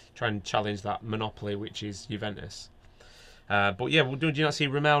it, try and challenge that monopoly, which is Juventus. But yeah, do you not see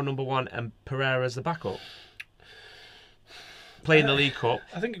Romero #1 and Pereira as the backup? Playing the League Cup.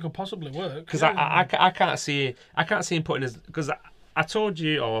 I think it could possibly work. Because I can't see him putting his... Because I told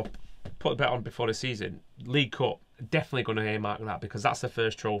you, or put a bet on before the season, League Cup, definitely going to earmark that because that's the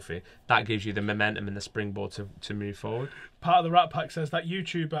first trophy. That gives you the momentum and the springboard to move forward. Part of the Rat Pack says that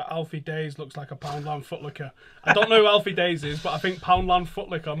YouTuber Alfie Days looks like a Poundland footlicker. I don't know who Alfie Days is, but I think Poundland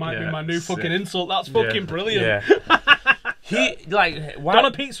footlicker might be my new fucking insult. That's fucking brilliant. Yeah. He, like... Why?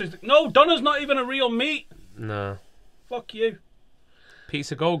 Donna Pizza is... No, Donna's not even a real meat. No. Fuck you.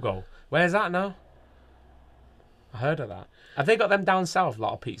 Pizza Go-Go. Where's that now? I heard of that. Have they got them down south, a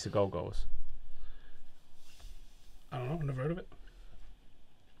lot of Pizza Go-Go's? I don't know, I've never heard of it.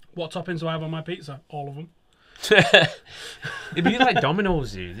 What toppings do I have on my pizza? All of them. It'd be like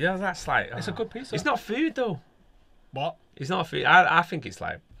Domino's, dude. Yeah, that's like... It's a good pizza. It's not food, though. What? It's not food. I think it's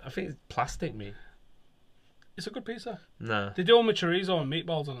like... I think it's plastic, me. It's a good pizza. No. They do them with chorizo and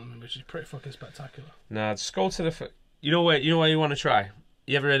meatballs on them, which is pretty fucking spectacular. No, just go to the... You know where you want to try?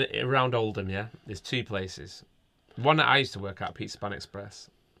 You ever around Oldham, yeah? There's two places. One that I used to work at, Pizza Pan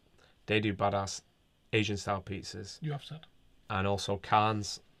Express. They do badass Asian-style pizzas. You have said. And also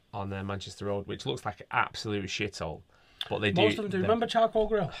Cairns on Manchester Road, which looks like an absolute shithole. But they do... Most of them do. Remember Charcoal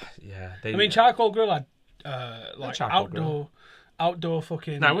Grill? Yeah. I mean, Charcoal Grill had like Charcoal outdoor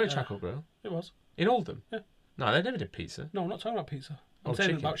fucking... No, we were Charcoal Grill. It was. In Oldham? Yeah. No, they never did pizza. No, I'm not talking about pizza. I'm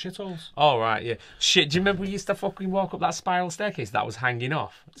saying about shitholes. Oh, right, yeah. Shit, do you remember we used to fucking walk up that spiral staircase that was hanging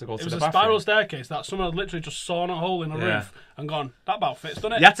off to go to the bathroom? It was a spiral staircase that someone had literally just sawn a hole in the roof and gone, that about fits,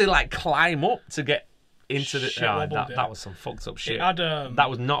 doesn't it? You had to, like, climb up to get into the... that was some fucked up shit. It had, that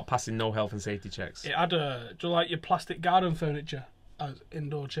was not passing no health and safety checks. It had, do you like your plastic garden furniture as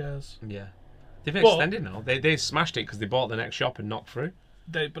indoor chairs? Yeah. They've extended now. They smashed it because they bought the next shop and knocked through.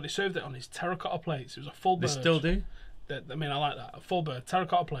 But they served it on these terracotta plates. It was a full bird. They still do? I mean, I like that. A full bird,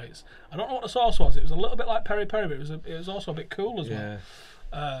 terracotta plates. I don't know what the sauce was. It was a little bit like peri peri, but it was also a bit cool as well.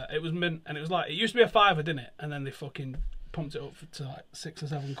 It was mint, and it was like, it used to be a £5, didn't it? And then they fucking pumped it up to like £6 or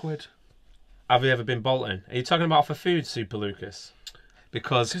 £7. Have you ever been Bolton? Are you talking about for food, Super Lucas?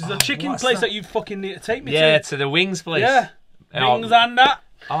 Because the chicken place that you fucking need to take me to. Yeah, to the wings place. Yeah, wings and that.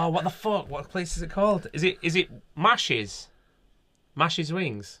 Oh, what the fuck? What place is it called? Is it Mash's? Mash's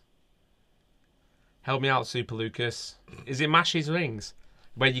Wings? Help me out, Super Lucas. Is it Mash's Wings?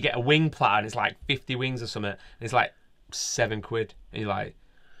 Where you get a wing platter and it's like 50 wings or something. And it's like £7. And you're like,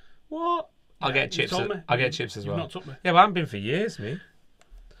 what? I'll get chips. I'll get chips as well. You've not took me. Yeah, but I haven't been for years, me.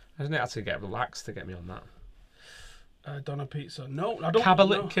 Hasn't it had to get relaxed to get me on that? Donna Pizza. No, I don't.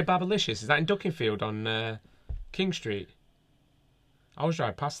 Kebabalicious. Is that in Duckingfield on King Street? I always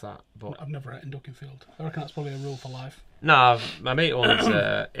drive past that, but I've never eaten Duckingfield. I reckon that's probably a rule for life. No, my mate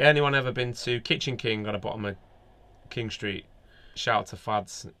owns. Anyone ever been to Kitchen King on the bottom of King Street? Shout out to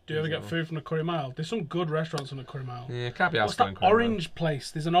Fads. Do you ever get food from the Curry Mile? There's some good restaurants on the Curry Mile. Yeah, can't be asked. What's that orange place?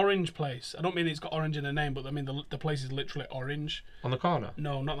 There's an orange place. I don't mean it's got orange in the name, but I mean the place is literally orange. On the corner?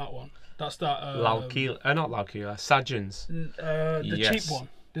 No, not that one. That's that. Lalkila, not Lalkila. Sajjan's. The cheap one.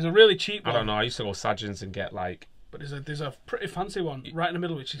 There's a really cheap one. I don't know. I used to go Sajjan's and get like. But there's a pretty fancy one right in the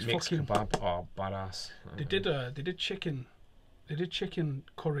middle, which is mixed fucking kebab. Oh, badass. They did chicken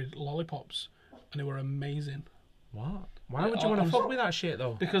curried lollipops, and they were amazing. What? Why would you want to fuck with that shit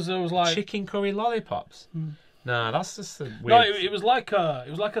though? Because there was like chicken curry lollipops. Nah, that's just the weird. No, it was like a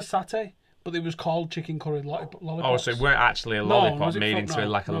satay, but it was called chicken curry lollipops. Oh, so it weren't actually a lollipop made into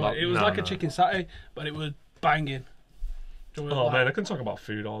like a lollipop. It was like a chicken satay, but it was banging. Oh man, I can talk about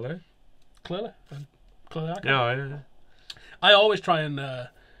food all day. Clearly I can. Yeah. I always try and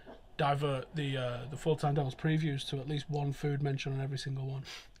divert the Full-Time Devils previews to at least one food mention on every single one.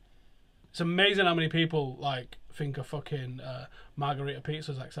 It's amazing how many people like think a fucking margarita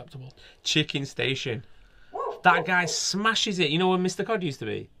pizza is acceptable. Chicken Station. That guy smashes it. You know where Mr. Cod used to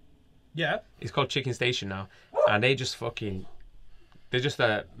be? Yeah. It's called Chicken Station now. And they just fucking... They're just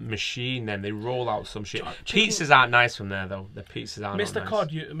a machine then. They roll out some shit. Pizzas aren't nice from there, though. The pizzas aren't Mr. nice.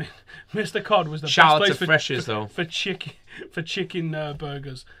 Cod, Mr. Cod was the Shout best out place to Freshers, though. for chicken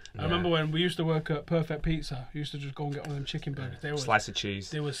burgers. I remember when we used to work at Perfect Pizza, we used to just go and get one of them chicken burgers. They were, slice of cheese.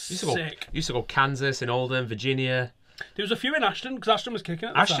 They were sick. Used to go Kansas and Oldham, Virginia. There was a few in Ashton, because Ashton was kicking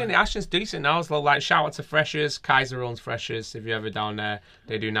at the time. Ashton's decent now. So like, shout out to Freshers. Kaiser owns Freshers. If you're ever down there,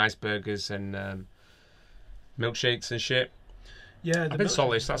 they do nice burgers and milkshakes and shit. Yeah, I've been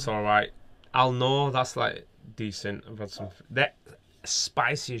Solish, that's alright. I'll know, that's like decent. I've had some. They're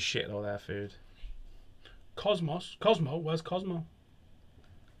spicy as shit though, their food. Cosmo, where's Cosmo?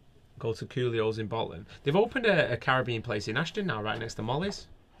 Go to Coolio's in Bolton. They've opened a Caribbean place in Ashton now, right next to Molly's.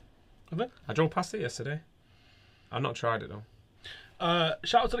 Have they? I drove past it yesterday. I've not tried it though.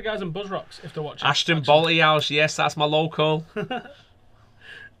 Shout out to the guys in Buzz Rocks if they're watching. Ashton Bolty House, yes, that's my local. The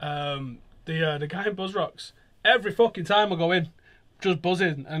guy in Buzz Rocks, every fucking time I go in, just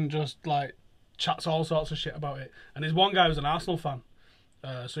buzzing and just like chats all sorts of shit about it. And there's one guy who's an Arsenal fan,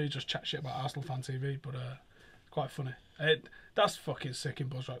 so he just chats shit about Arsenal fan TV, but quite funny. That's fucking sick in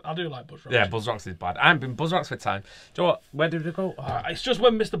Buzz Rocks. I do like Buzz Rocks. Yeah, Buzz Rocks is bad. I haven't been Buzz Rocks for time. Do you know what? Where did we go? It's just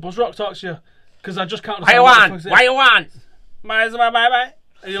when Mr. Buzz Rock talks to you, because I just can't. Why you want? Why you want? Bye.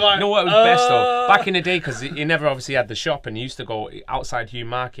 And you're like, you know what was best though? Back in the day, because he never obviously had the shop, and he used to go outside Hugh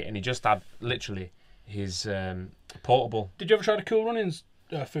Market, and he just had literally his portable. Did you ever try the Cool Runnings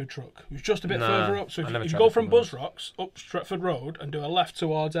food truck? It was just a bit further up. So if you go from Buzz Rocks up Stretford Road and do a left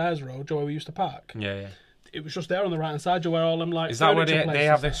towards Ayres Road, where we used to park. Yeah. It was just there on the right hand side, where all them like. Is that where they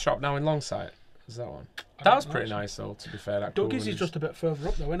have this shop now in Longsight? Is that one? That was pretty nice though, to be fair. That Dougie's is just a bit further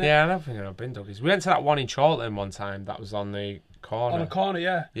up though, isn't it? Yeah, I don't think I've been Dougie's. We went to that one in Charlton one time. That was on the corner. On the corner,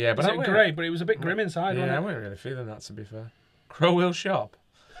 yeah. Yeah, but it was great, but it was a bit grim inside. Yeah, wasn't it? I wasn't really feeling that, to be fair. Crowhill shop.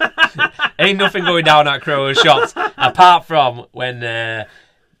 Ain't nothing going down at Crowhill shops apart from when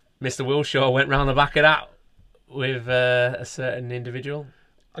Mr. Wilshaw went round the back of that with a certain individual.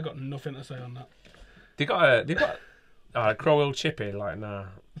 I got nothing to say on that. They got a Crowhill chippy, like nah.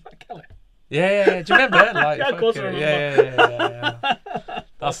 Is that Kelly? Yeah. Do you remember? Like, yeah, of course I remember. Yeah.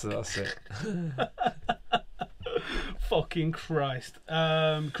 That's it. Fucking Christ.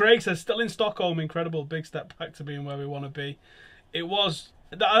 Craig says, still in Stockholm, incredible. Big step back to being where we want to be. It was,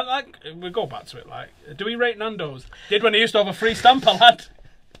 like, we'll go back to it, like, do we rate Nando's? Did when he used to have a free stamper, lad.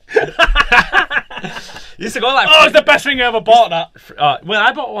 Used to go like... Oh, it's the best thing I ever bought, that. Well,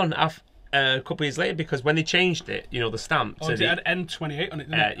 I bought one a couple of years later because when they changed it, you know, the stamp. Oh, it had N28 on it,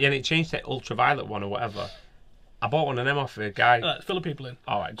 didn't it? Yeah, and it changed to ultraviolet one or whatever. I bought one of them off a guy. Let's fill the people in.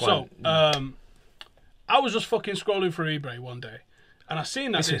 Alright, go on. I was just fucking scrolling through eBay one day, and I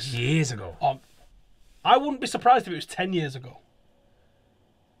seen that this was years ago. I wouldn't be surprised if it was 10 years ago.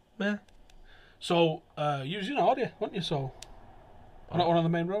 Yeah. So, you was in Audio, weren't you? So, not one on the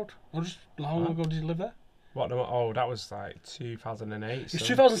main road. Or just how long ago did you live there? What? Oh, that was like 2008. It was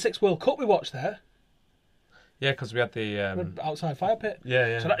 2006 World Cup we watched there. Yeah, because we had the outside fire pit.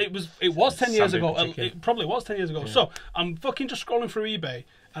 Yeah. So it was 10 years ago. Chicken. It probably was 10 years ago. Yeah. So I'm fucking just scrolling through eBay,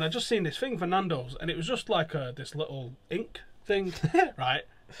 and I just seen this thing for Nando's, and it was just like this little ink thing, right?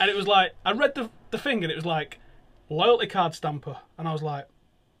 And it was like, I read the thing, and it was like loyalty card stamper, and I was like,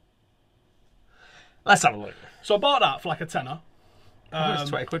 let's have a look. So I bought that for like a tenner. It's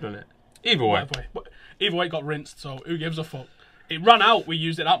 20 quid on it. Either way, it got rinsed. So who gives a fuck? It ran out. We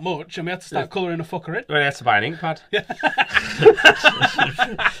used it that much, and we had to start colouring the fucker in. We had to buy an ink pad.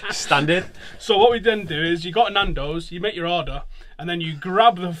 Standard. So what we then do is, you got a Nando's, you make your order, and then you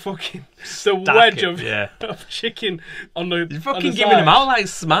grab the fucking wedge of chicken on the. You're fucking giving them out like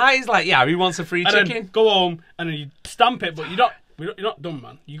smiles, like who wants a free chicken? Then go home and then you stamp it, but you're not done,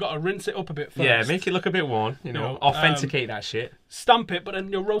 man. You got to rinse it up a bit first. Yeah, make it look a bit worn. Authenticate that shit. Stamp it, but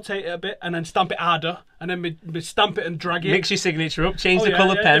then you'll rotate it a bit, and then stamp it harder, and then we stamp it and drag it. Mix your signature up, change the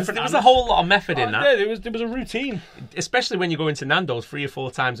colour pens. There was a whole lot of method in that. Yeah, there was a routine. Especially when you go into Nando's 3 or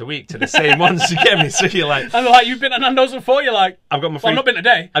 4 times a week to the same ones. You get me? So you're like, and like, you've been to Nando's before. You're like, I've got my free. I've not been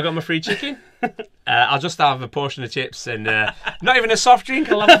today. I've got my free chicken. I'll just have a portion of chips and not even a soft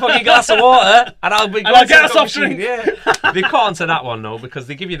drink. I'll have a fucking glass of water and I'll get a soft drink. Yeah, they caught onto that one though because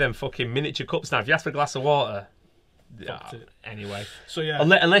they give you them fucking miniature cups now. If you ask for a glass of water, anyway. So yeah,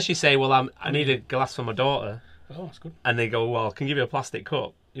 unless you say, well, I need a glass for my daughter. Oh, that's good. And they go, well, can give you a plastic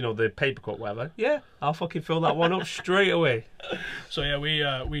cup, the paper cup, whatever. Yeah, I'll fucking fill that one up straight away. So yeah,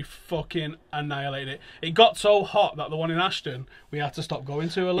 we fucking annihilated it. It got so hot that the one in Ashton we had to stop going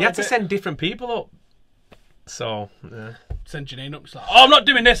to a little bit. You had to send different people up. So send Janine up. She's like, oh, I'm not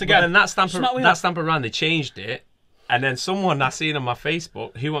doing this again. But then that stamper ran. They changed it. And then someone I seen on my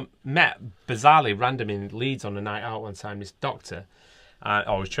Facebook who met bizarrely random in Leeds on a night out one time, this doctor,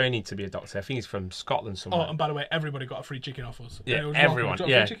 I was training to be a doctor. I think he's from Scotland somewhere. Oh, and by the way, everybody got a free chicken off us. Yeah, everyone.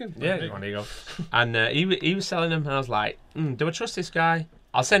 Yeah, free chicken? Yeah, there you go. And he was selling them, and I was like, do I trust this guy?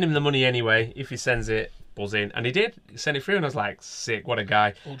 I'll send him the money anyway. If he sends it, buzz in. And he did. He sent it through, and I was like, sick, what a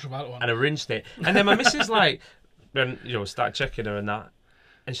guy. Ultraviolet one. And I rinsed it. And then my missus like, when started checking her and that,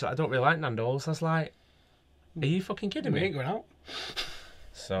 and she's like, I don't really like Nando's. I was like, are you fucking kidding me? We ain't going out.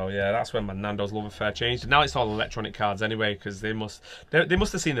 So yeah, that's when my Nando's love affair changed. Now it's all electronic cards anyway, because they must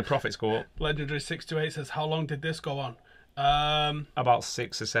have seen the profits go up. Legendary 628 says, how long did this go on? About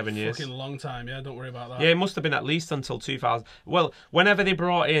 6 or 7 years. Fucking long time. Yeah, don't worry about that. Yeah, it must have been at least until 2000. Well, whenever they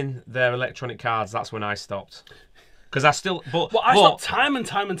brought in their electronic cards, that's when I stopped. Because I still, I stopped time and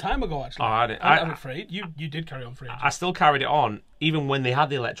time ago. Actually, I'm afraid you did carry on for ages. I still carried it on even when they had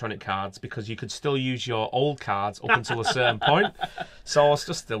the electronic cards because you could still use your old cards up until a certain point. So I was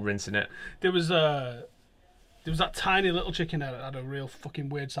just still rinsing it. There was that tiny little chicken there that had a real fucking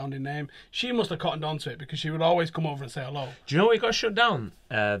weird sounding name. She must have cottoned onto it because she would always come over and say hello. Do you know what got shut down?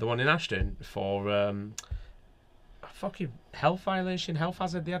 The one in Ashton for fucking health violation, health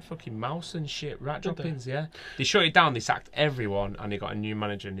hazard. They had fucking mouse and shit, rat droppings. Yeah, they shut it down. They sacked everyone, and they got a new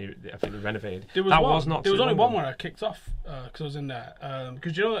manager. And I think they renovated. There was only one where I kicked off because I was in there.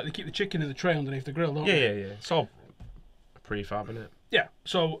 Because you know that they keep the chicken in the tray underneath the grill, don't they? Yeah. It's all prefab, isn't it? Yeah.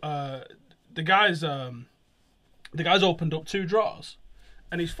 So the guys opened up 2 drawers,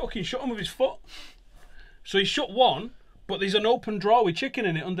 and he's fucking shut them with his foot. So he shut one. But there's an open drawer with chicken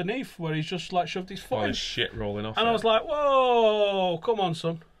in it underneath where he's just like shoved his foot in. Shit rolling off. And I was like, whoa, come on,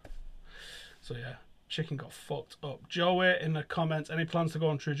 son. So yeah, chicken got fucked up. Joey in the comments, any plans to go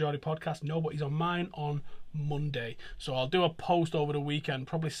on True Geordie podcast? No, but he's on mine on Monday. So I'll do a post over the weekend,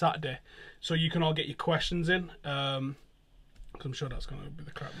 probably Saturday, so you can all get your questions in. Because I'm sure that's going to be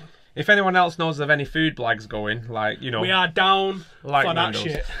the crap, man. If anyone else knows of any food blags going, we are down for Nando's. That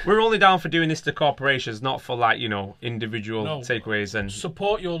shit. We're only down for doing this to corporations, not for individual takeaways. And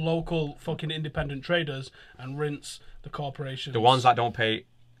support your local fucking independent traders and rinse the corporations. The ones that don't pay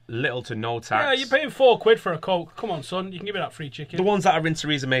little to no tax. Yeah, you're paying £4 for a Coke. Come on, son, you can give me that free chicken. The ones that are in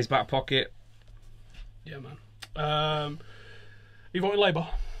Theresa May's back pocket. Yeah, man. You voting Labour?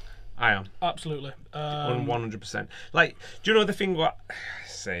 I am. Absolutely. 100%. Do you know the thing what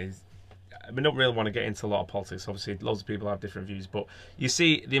say? I don't really want to get into a lot of politics. Obviously, loads of people have different views, but you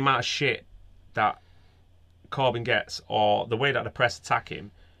see the amount of shit that Corbyn gets, or the way that the press attack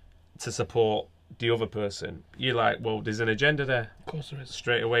him to support the other person. You're like, well, there's an agenda there. Of course there is.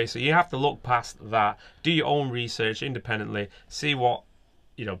 Straight away. So you have to look past that, do your own research independently, see what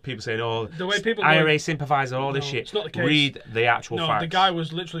people saying, the way people IRA sympathiser, all this shit. It's not the case. Read the actual facts. No, the guy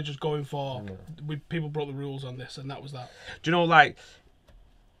was literally just going for people broke the rules on this, and that was that. Do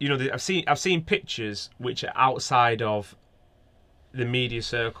you know, I've seen pictures which are outside of the media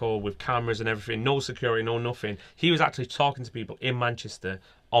circle with cameras and everything, no security, no nothing. He was actually talking to people in Manchester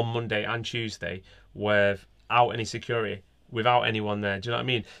on Monday and Tuesday with without any security, without anyone there. Do you know what I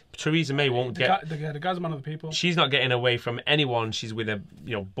mean? Theresa May won't get. The guy's a man of the people. She's not getting away from anyone. She's with a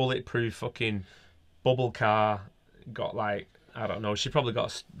bulletproof fucking bubble car. Got like, I don't know. She probably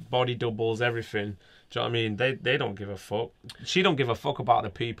got body doubles, everything. Do you know what I mean? They don't give a fuck. She don't give a fuck about the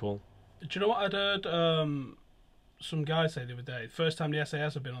people. Do you know what I'd heard? Some guy say the other day. First time the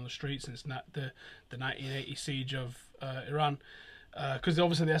SAS have been on the street since the 1980 siege of Iran. Because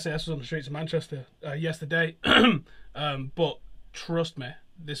obviously the SAS was on the streets of Manchester yesterday. But trust me,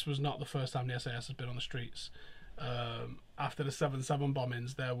 this was not the first time the SAS has been on the streets. After the 7/7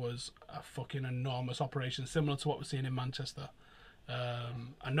 bombings, there was a fucking enormous operation similar to what we're seeing in Manchester.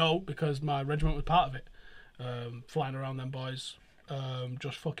 I know because my regiment was part of it. Flying around them boys,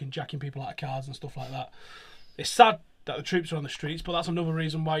 just fucking jacking people out of cars and stuff like that. It's sad that the troops are on the streets, but that's another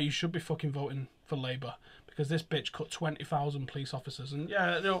reason why you should be fucking voting for Labour. Because this bitch cut 20,000 police officers. And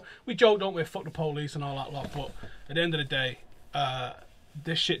yeah, we joke, don't we? Fuck the police and all that lot. But at the end of the day,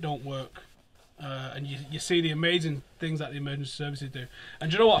 this shit don't work. And you see the amazing things that the emergency services do. And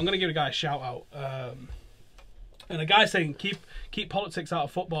do you know what? I'm going to give a guy a shout out. And a guy saying, keep politics out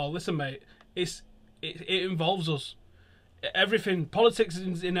of football. Listen, mate, it involves us. Everything. Politics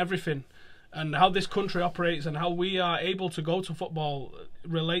is in everything. And how this country operates and how we are able to go to football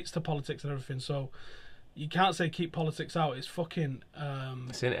relates to politics and everything. So you can't say keep politics out. It's fucking.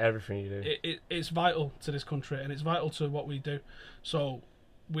 It's in everything you do. It's vital to this country and it's vital to what we do. So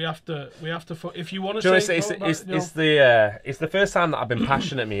we have to. If you want to say, it's the first time that I've been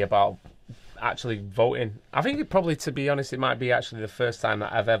passionate me about actually voting. I think probably, to be honest, it might be actually the first time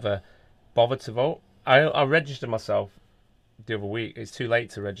that I've ever bothered to vote. I registered myself the other week. It's too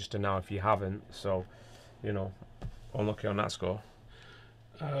late to register now if you haven't. So, unlucky on that score.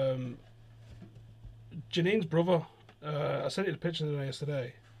 Janine's brother, I sent you the picture of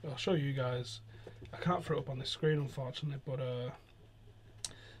yesterday. I'll show you guys. I can't throw it up on the screen, unfortunately, but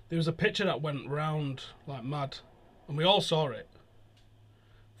there was a picture that went round like mad, and we all saw it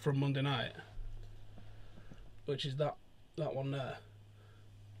from Monday night, which is that one there.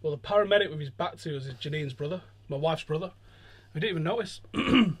 Well, the paramedic with his back to us is Janine's brother, my wife's brother. We didn't even notice.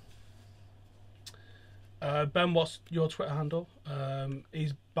 Ben, what's your Twitter handle?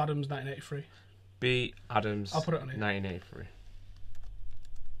 He's Badams1983. B Adams. I'll put it on here. 1983.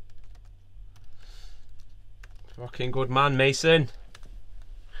 Fucking good man, Mason.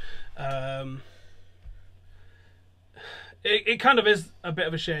 It kind of is a bit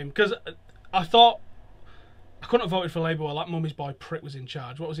of a shame because I thought I couldn't have voted for Labour while that mummy's boy prick was in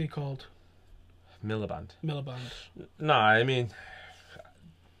charge. What was he called? Miliband. No, I mean,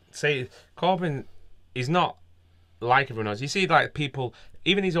 say Corbyn is not like everyone else. You see, like people,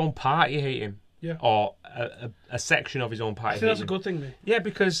 even his own party hate him. Yeah. Or a section of his own party. I think that's a good thing, mate. Yeah,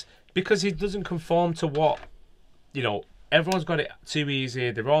 because he doesn't conform to what, everyone's got it too easy.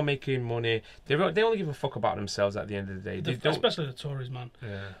 They're all making money. They only give a fuck about themselves at the end of the day. Especially the Tories, man.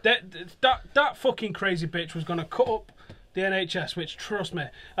 Yeah. That fucking crazy bitch was going to cut up the NHS, which, trust me,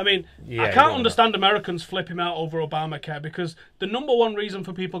 I mean, yeah, I can't understand Americans flipping out over Obamacare because the number one reason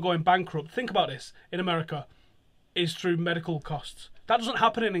for people going bankrupt, think about this, in America, is through medical costs. That doesn't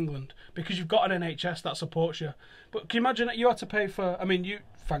happen in England because you've got an NHS that supports you. But can you imagine that you had to pay for... I mean,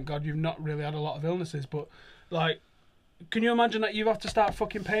 thank God you've not really had a lot of illnesses, but, like, can you imagine that you have to start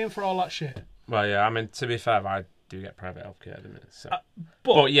fucking paying for all that shit? Well, yeah, I mean, to be fair, I do get private healthcare at the minute. So.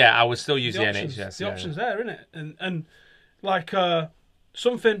 But, yeah, I would still use the NHS. The option's there, isn't it? And like,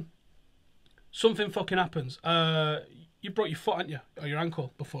 something fucking happens. You broke your foot, haven't you? Or your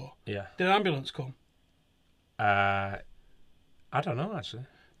ankle before. Yeah. Did an ambulance come? I don't know, actually.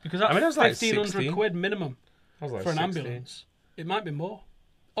 Because that's £1,500 minimum for an 16. Ambulance. It might be more.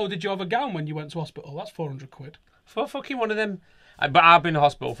 Oh, did you have a gown when you went to hospital? That's £400. For fucking one of them. But I've been in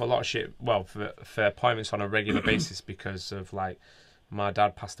hospital for a lot of shit. Well, for appointments on a regular basis because of, like, my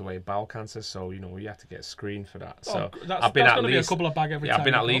dad passed away of bowel cancer, so, you have to get screened for that. So I've been at least a couple of bag every time. I've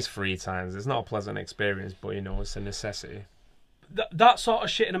been at least 3 times. It's not a pleasant experience, but, it's a necessity. That sort of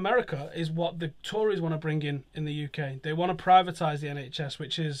shit in America is what the Tories want to bring in the UK. They want to privatise the NHS,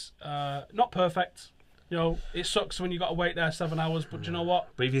 which is not perfect. It sucks when you got to wait there 7 hours, but you know what?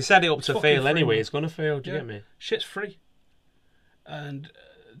 But if you set it up to fail anyway, it's going to fail. Do you get me? Shit's free, and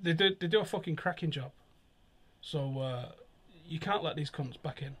they do a fucking cracking job. So you can't let these cunts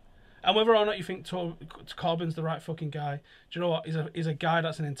back in. And whether or not you think Corbyn's the right fucking guy, do you know what? He's a guy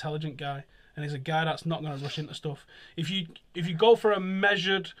that's an intelligent guy. And he's a guy that's not going to rush into stuff. If you go for a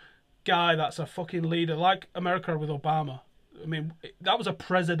measured guy that's a fucking leader, like America with Obama, I mean, that was a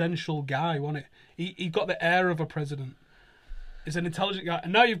presidential guy, wasn't it? He got the air of a president. is an intelligent guy,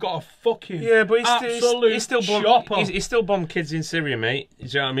 and now you've got a fucking but absolute chopper. He's still bombed kids in Syria, mate. Do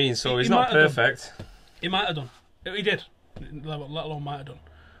you know what I mean? So he's he not perfect. He might have done. He did. Let alone might have done.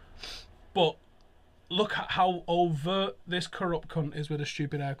 But look at how overt this corrupt cunt is with a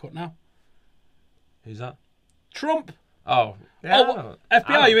stupid haircut now. Who's that? Trump. Oh. Yeah,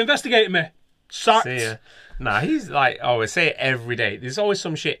 FBI, you investigating me? Sacked. See ya. Nah, he's like, I say it every day. There's always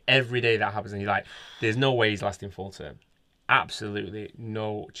some shit every day that happens, and you're like, there's no way he's lasting full term. Absolutely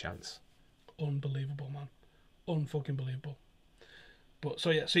no chance. Unbelievable, man. Unfucking believable. But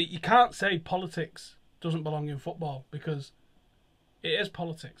so you can't say politics doesn't belong in football, because it is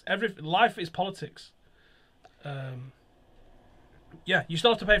politics. Life is politics. Yeah, you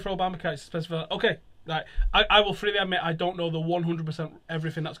still have to pay for Obamacare. It's specified. Okay, like I will freely admit I don't know the 100%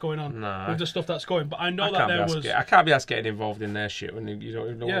 everything that's going on with the stuff that's going, but I know that I can't be asked getting involved in their shit when you don't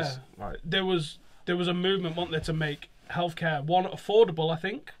even know what's like. There was a movement, wasn't there, to make healthcare affordable, I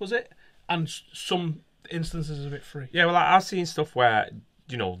think, was it, and some instances of it free. Yeah, well, I've seen stuff where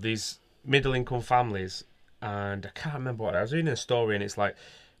these middle income families, and I can't remember what I was reading a story, and it's like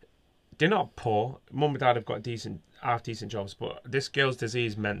they're not poor. Mum and dad have got half decent jobs, but this girl's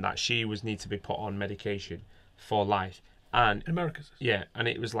disease meant that she was need to be put on medication for life. And in America, yeah, and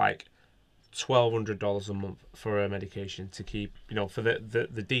it was like $1,200 a month for her medication to keep, for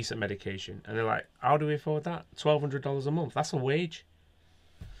the decent medication. And they're like, how do we afford that? $1,200 a month. That's a wage.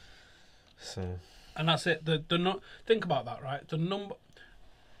 So. And that's it. Think about that, right? The number.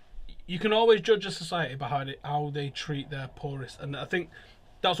 You can always judge a society by how they treat their poorest, and I think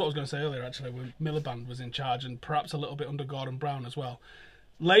that's what I was going to say earlier, actually, when Miliband was in charge, and perhaps a little bit under Gordon Brown as well.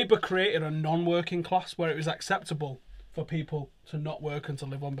 Labour created a non-working class where it was acceptable for people to not work and to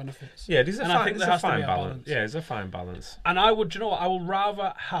live on benefits. Yeah, there's a fine balance. Yeah, there's a fine balance. And I would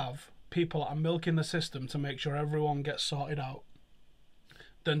rather have people that are milking the system to make sure everyone gets sorted out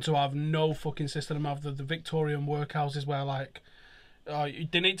than to have no fucking system and have the Victorian workhouses where, like, you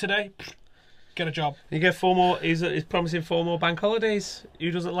didn't eat today? Get a job. You get 4 more. He's promising 4 more bank holidays.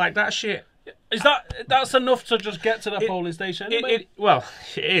 Who doesn't like that shit? That's enough to just get to the polling station anyway?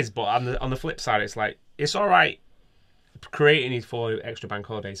 It is, but on the flip side, it's like, it's all right creating these 4 extra bank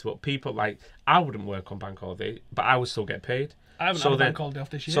holidays, but people, like, I wouldn't work on bank holiday, but I would still get paid. I haven't had a bank holiday off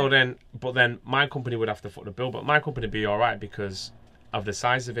this year. So then my company would have to foot the bill, but my company would be all right because of the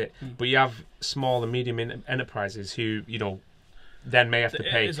size of it. But you have small and medium enterprises who, then may have to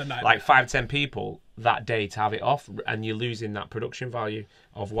pay like 5-10 people that day to have it off, and you're losing that production value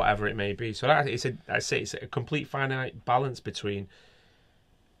of whatever it may be. So it's a complete finite balance between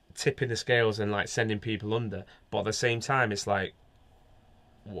tipping the scales and like sending people under, but at the same time it's like,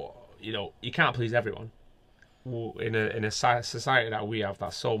 you can't please everyone. In a society that we have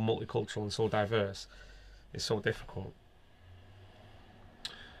that's so multicultural and so diverse, it's so difficult.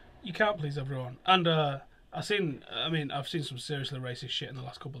 You can't please everyone, and I've seen some seriously racist shit in the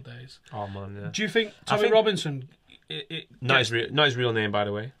last couple of days. Oh man, yeah. Do you think Tommy Robinson? Not his real name, by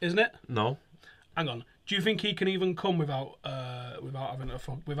the way, isn't it? No. Hang on. Do you think he can even come without a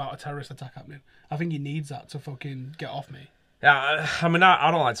terrorist attack happening? I think he needs that to fucking get off me. Yeah, I mean,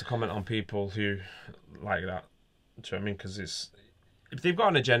 I don't like to comment on people who like that. Do you know what I mean? Because if they've got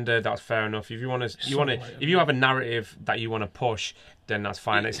an agenda, that's fair enough. If if you have a narrative that you want to push, then that's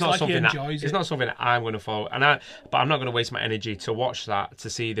fine. It's not something that I'm going to follow. But I'm not going to waste my energy to watch that, to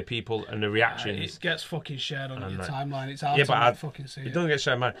see the people and the reactions. It gets fucking shared on your timeline. It's hard to fucking see. It doesn't get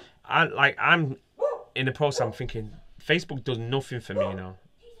shared, man. I'm in the process. I'm thinking Facebook does nothing for me now.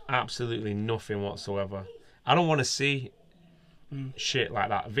 Absolutely nothing whatsoever. I don't want to see shit like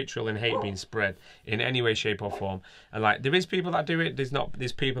that, vitriol and hate being spread in any way, shape or form. And like, there is people that do it.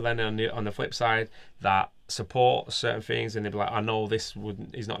 There's people then on the flip side that support certain things, and they'll be like, I know this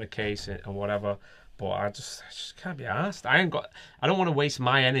is not the case and whatever, but I just can't be asked. I don't want to waste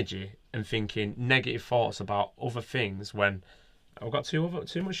my energy and thinking negative thoughts about other things when I've got too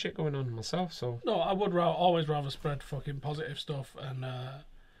much shit going on myself. So no, I would always rather spread fucking positive stuff and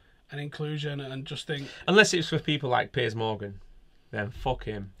inclusion, and just think, unless it's for people like Piers Morgan, then fuck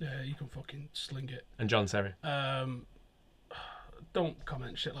him. Yeah, you can fucking sling it. And John Terry. Don't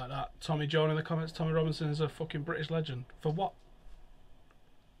comment shit like that. Tommy Joan in the comments. Tommy Robinson is a fucking British legend. For what?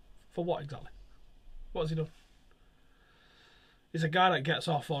 For what exactly? What has he done? He's a guy that gets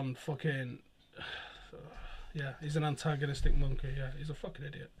off on fucking... yeah, he's an antagonistic monkey. Yeah, he's a fucking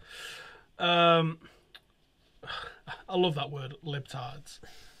idiot. I love that word, libtards.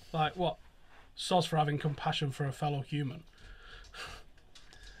 Like, what? Soz for having compassion for a fellow human.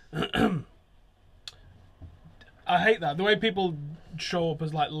 I hate that. The way people show up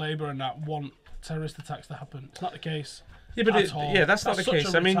as like Labour and that want terrorist attacks to happen. It's not the case. Yeah, but that's not the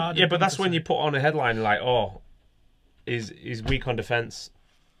case. I mean, yeah, but that's when you put on a headline like, "Oh, is weak on defence,"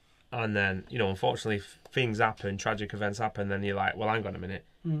 and then unfortunately things happen, tragic events happen. Then you're like, "Well, hang on a minute."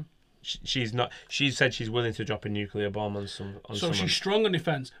 She's not. She said she's willing to drop a nuclear bomb on some. So she's strong on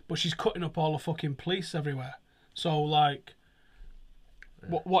defence, but she's cutting up all the fucking police everywhere. So like,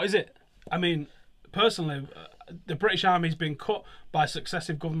 what is it? I mean, personally, the British Army's been cut by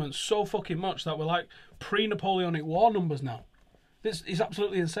successive governments so fucking much that we're like pre-Napoleonic War numbers now. This is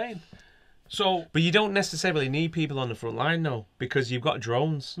absolutely insane. So, but you don't necessarily need people on the front line, though, because you've got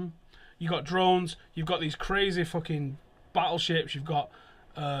drones. You've got drones. You've got these crazy fucking battleships. You've got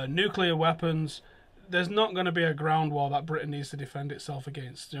nuclear weapons. There's not going to be a ground war that Britain needs to defend itself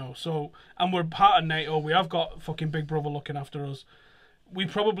against. So, and we're part of NATO. We have got fucking Big Brother looking after us. We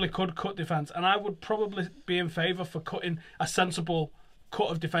probably could cut defence, and I would probably be in favour for cutting a sensible cut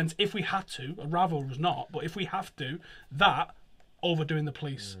of defence if we had to. I'd rather it was not, but if we have to, that over doing the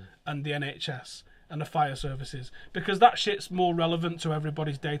police and the NHS and the fire services, because that shit's more relevant to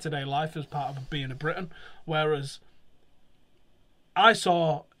everybody's day-to-day life as part of being a Briton. Whereas I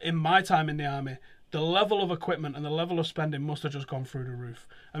saw in my time in the army, the level of equipment and the level of spending must have just gone through the roof.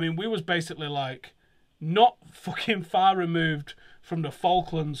 I mean, we was basically like not fucking far removed from the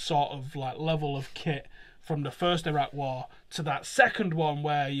Falklands sort of like level of kit from the first Iraq war to that second one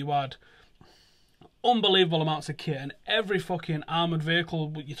where you had unbelievable amounts of kit and every fucking armoured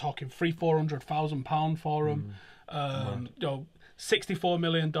vehicle, you're talking £400,000 for them, $64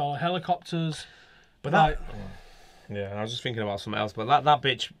 million helicopters. But that, yeah, I was just thinking about something else, but that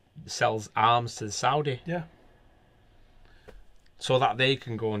bitch sells arms to the Saudi. Yeah. So that they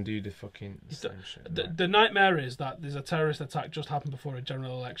can go and do the fucking same shit. The nightmare is that there's a terrorist attack just happened before a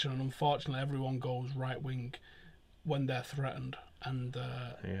general election, and unfortunately everyone goes right wing when they're threatened. And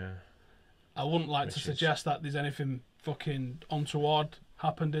I wouldn't like to suggest that there's anything fucking untoward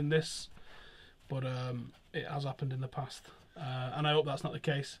happened in this, but it has happened in the past, and I hope that's not the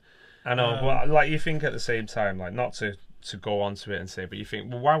case. I know, but like you think at the same time, like not to go onto it and say, but you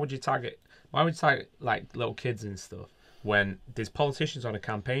think, well, why would you target like little kids and stuff? When there's politicians on a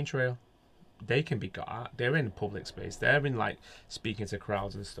campaign trail, they can be got at. They're in public space. They're in like speaking to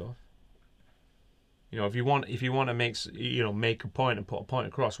crowds and stuff. If you want to make a point and put a point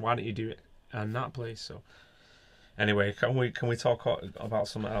across, why don't you do it in that place? So anyway, can we talk about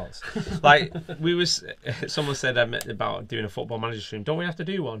something else? Like someone said about doing a Football Manager stream. Don't we have to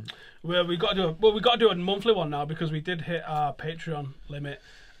do one? Well, we got to do a monthly one now because we did hit our Patreon limit.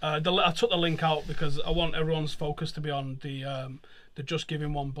 I took the link out because I want everyone's focus to be on the Just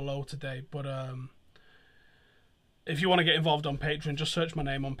Giving one below today. But if you want to get involved on Patreon, just search my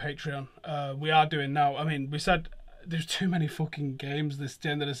name on Patreon. We are doing now. I mean, we said there's too many fucking games this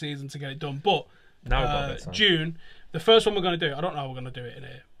end of the season to get it done. But now June, the first one we're going to do, I don't know how we're going to do it in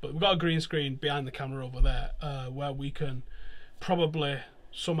here, but we've got a green screen behind the camera over there where we can probably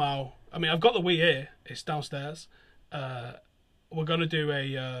somehow... I mean, I've got the Wii here. It's downstairs. We're going to do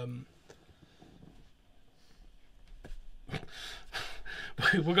a...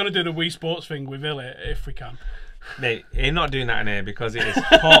 we're going to do the Wii Sports thing with Illy, if we can. Mate, you're not doing that in here because it is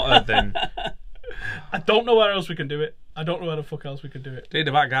hotter than... I don't know where else we can do it. I don't know where the fuck else we could do it. Do it in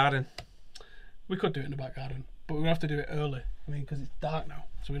the back garden. We could do it in the back garden, but we're going to have to do it early. I mean, because it's dark now,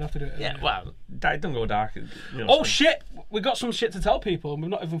 so we'd have to do it early. Yeah, well, don't go dark. Shit! We got some shit to tell people and we've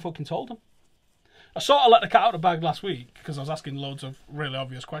not even fucking told them. I sort of let the cat out of the bag last week because I was asking loads of really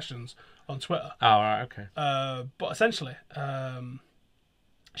obvious questions on Twitter. Oh, right, okay. But essentially,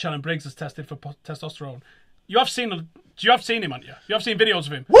 Shannon Briggs has tested for testosterone. You have seen him, haven't you? You have seen videos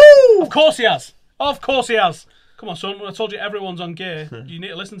of him. Woo! Of course he has. Of course he has. Come on, son. I told you everyone's on gear. You need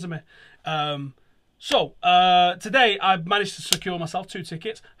to listen to me. So, today I've managed to secure myself 2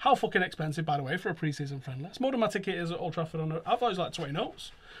 tickets. How fucking expensive, by the way, for a pre-season friendly. It's more than my ticket is at Old Trafford. I thought it was like 20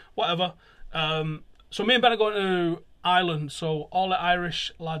 notes. Whatever. So me and Ben are going to Ireland. So all the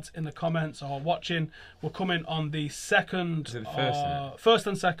Irish lads in the comments or watching, we're coming on the 2nd, 1st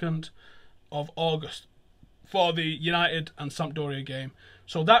and 2nd of August for the United and Sampdoria game.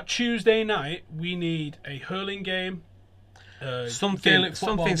 So that Tuesday night, we need a hurling game. Something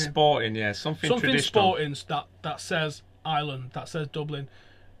sporting, yeah. Something traditional. Sporting that says Ireland, that says Dublin.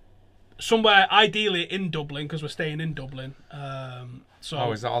 Somewhere, ideally in Dublin, because we're staying in Dublin.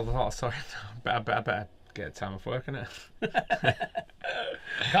 So is that all the thought? Sorry, I better get a time off work, innit? I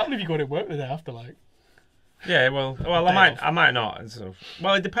can't believe you go to work the day after, like. Yeah, well, I might not. So,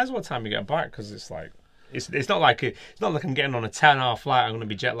 well, it depends what time you get back, because it's like. It's not like I'm getting on a 10-hour flight. I'm going to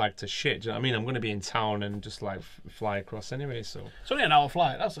be jet lagged to shit. Do you know what I mean? I'm going to be in town and just like fly across anyway. So it's only an hour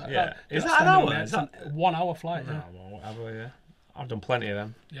flight. That's it. Yeah. Is that an hour? It's a 1 hour flight. No, well, whatever. Yeah. I've done plenty of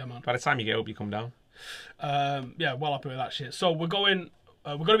them. Yeah, man. By the time you get up, you come down. Yeah, well happy with that shit. So we're going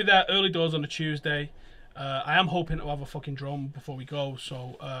to be there early doors on a Tuesday. I am hoping to have a fucking drone before we go,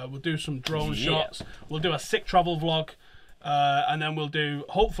 so we'll do some drone shots. We'll do a sick travel vlog, and then we'll do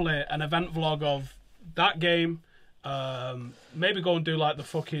hopefully an event vlog of that game. Maybe go and do like the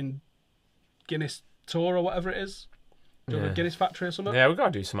fucking Guinness tour or whatever it is. Do a Guinness factory or something. Yeah, we've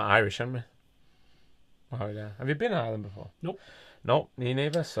got to do something Irish, haven't we? Oh yeah. Have you been to Ireland before? Nope, me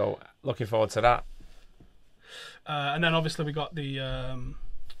neither. So looking forward to that. And then obviously we got the. I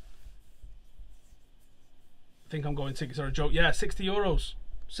think I'm going tickets are a joke. Yeah, €60,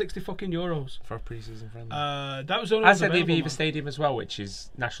 60 fucking euros for a pre-season friendly. That was the only. I said the Aviva Stadium as well, which is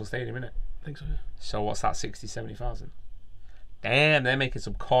National Stadium, isn't it? I think so. Yeah. So what's that? 60,000-70,000. Damn, they're making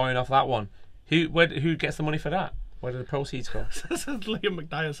some coin off that one. Who gets the money for that? Where do the proceeds go? Liam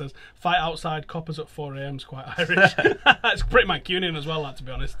McDyer says, fight outside Coppers at 4 a.m. is quite Irish. It's pretty Mancunian as well, that, to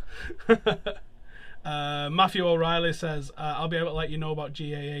be honest. Matthew O'Reilly says, I'll be able to let you know about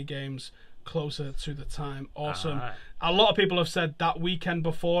GAA games closer to the time. Awesome. Right. A lot of people have said that weekend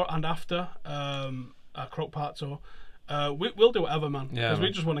before and after Croke Park Tour. We'll do whatever, man. Because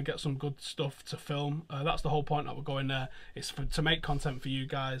we just want to get some good stuff to film. That's the whole point that we're going there. It's to make content for you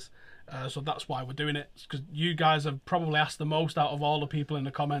guys. So that's why we're doing it. Because you guys have probably asked the most out of all the people in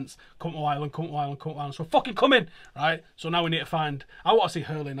the comments. Come to Ireland, come to Ireland, come to Ireland. So fucking come in, right? So now we need to find. I want to see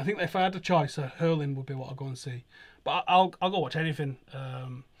hurling. I think if I had a choice, hurling would be what I'd go and see. But I'll go watch anything,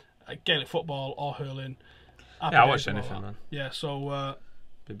 Gaelic football or hurling. I'll watch anything, man. Yeah. So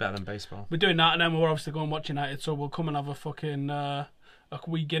be better than baseball. We're doing that, and then we're obviously going to watch United. So we'll come and have a fucking a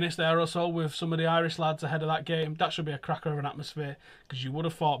wee Guinness there or so with some of the Irish lads ahead of that game. That should be a cracker of an atmosphere, because you would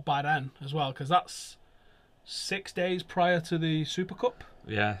have thought by then as well, because that's 6 days prior to the Super Cup.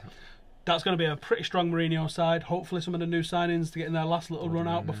 Yeah. That's going to be a pretty strong Mourinho side. Hopefully some of the new signings to get in their last little run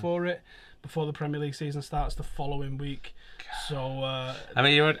out before the Premier League season starts the following week. So I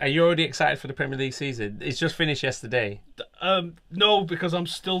mean, are you already excited for the Premier League season? It's just finished yesterday. No, because I'm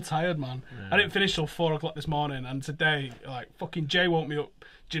still tired, man. Yeah. I didn't finish till 4 o'clock this morning, and today, like, fucking Jay woke me up,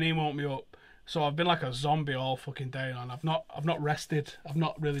 Janine woke me up, so I've been like a zombie all fucking day, and I've not rested. I've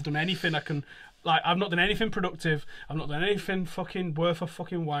not really done anything I've not done anything productive. I've not done anything fucking worth a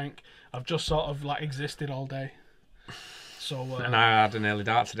fucking wank. I've just sort of like existed all day. So and I had an early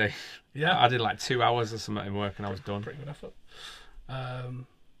dart today. Yeah, I did like 2 hours or something in work, and I was done. Pretty good effort.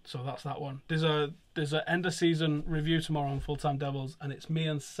 So that's that one. There's a end of season review tomorrow on Full Time Devils, and it's me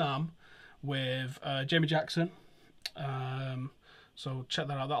and Sam with Jamie Jackson. So check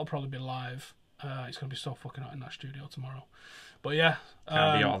that out. That'll probably be live. It's gonna be so fucking hot in that studio tomorrow. But yeah,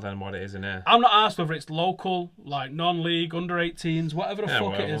 can't be hotter than what it is in here. I'm not asked whether it's local, like non-league, under 18s, whatever the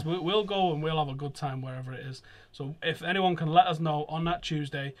fuck it is. We'll go and we'll have a good time wherever it is. So if anyone can let us know on that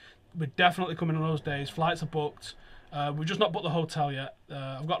Tuesday, we're definitely coming on those days. Flights are booked. We've just not booked the hotel yet.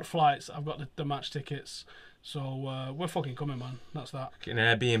 I've got the flights. I've got the match tickets. So we're fucking coming, man. That's that. Getting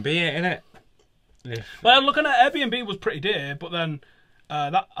Airbnb, innit? Well, looking at Airbnb was pretty dear, but then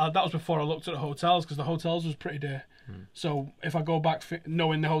that was before I looked at the hotels, because the hotels was pretty dear. So if I go back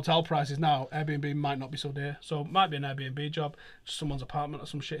knowing the hotel prices now, Airbnb might not be so dear. So it might be an Airbnb job, just someone's apartment or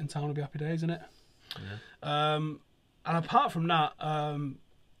some shit in town will be happy days, innit? Yeah. And apart from that,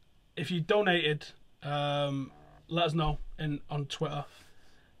 if you donated, let us know on Twitter.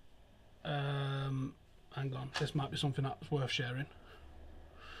 Hang on, this might be something that's worth sharing.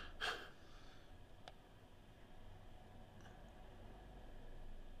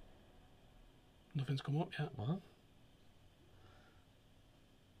 Nothing's come up yet. What?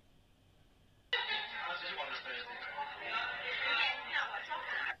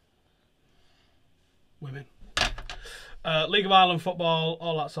 Women. League of Ireland football,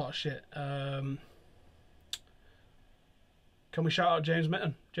 all that sort of shit. Can we shout out James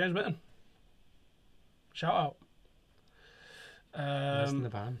Mitten? James Mitten. Shout out. Where's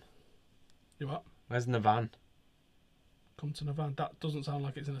Navan? You what? Where's Navan? Come to Navan. That doesn't sound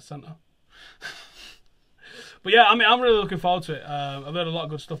like it's in a centre. But yeah, I mean, I'm really looking forward to it. I've heard a lot of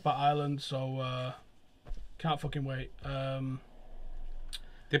good stuff about Ireland, so can't fucking wait.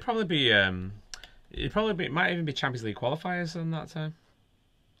 They'd probably be. It might even be Champions League qualifiers on that time.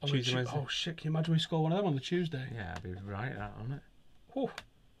 Oh shit! Can you imagine we score one of them on the Tuesday? Yeah, I'd be right, that, wouldn't it? Whew.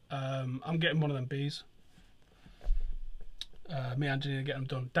 I'm getting one of them Bs. Me and Anthony are getting them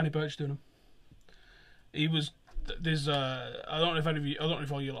done. Danny Birch doing them. there's I don't know if any of you, I don't know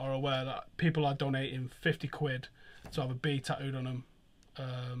if all you are aware that people are donating £50 to have a bee tattooed on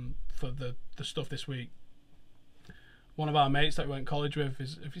them for the stuff this week. One of our mates that we went to college with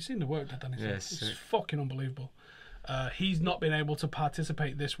is. Have you seen the work that Danny? Yes, it's fucking unbelievable. He's not been able to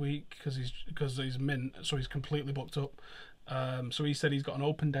participate this week because he's mint, so he's completely booked up. So he said he's got an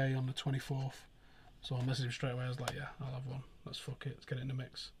open day on the 24th. So I messaged him straight away. I was like, yeah, I'll have one. Let's fuck it. Let's get it in the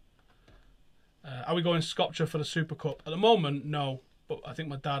mix. Are we going Scotcher for the Super Cup? At the moment, no. But I think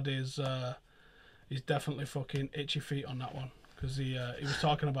my dad is he's definitely fucking itchy feet on that one. Because he was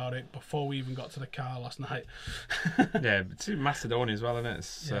talking about it before we even got to the car last night. Yeah, it's in Macedonia as well, isn't it?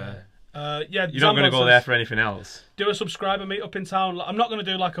 It's, yeah, you're not going to go there for anything else. Do a subscriber meet up in town. I'm not going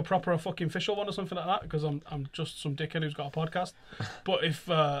to do like a proper fucking official one or something like that because I'm just some dickhead who's got a podcast. But if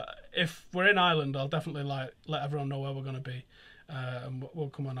we're in Ireland, I'll definitely like let everyone know where we're going to be, and we'll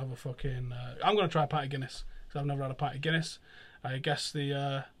come and have a fucking. I'm going to try a pint of Guinness because I've never had a pint of Guinness. I guess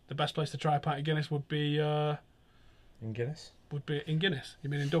the best place to try a pint of Guinness would be in Guinness. Would be in Guinness. You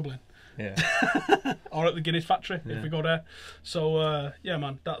mean in Dublin? Yeah. Or at the Guinness factory if we go there. So yeah,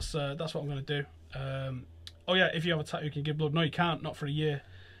 man, that's what I'm gonna do. Oh yeah, if you have a tattoo, you can give blood. No, you can't. Not for a year.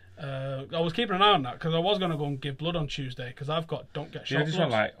 I was keeping an eye on that because I was gonna go and give blood on Tuesday because I've got don't get shot. You just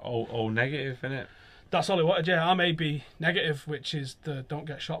want like O negative, innit? That's all I wanted. Yeah, I'm AB negative, which is the don't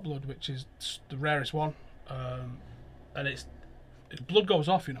get shot blood, which is the rarest one. And it's blood goes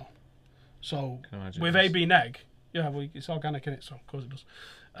off, you know. So with AB neg. Yeah, well, it's organic in it, so of course it does.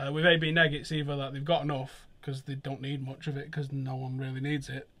 With AB neg, it's either that they've got enough because they don't need much of it because no one really needs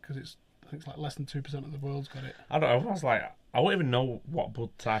it because I think it's like less than 2% of the world's got it. I don't know. I was like, I won't even know what blood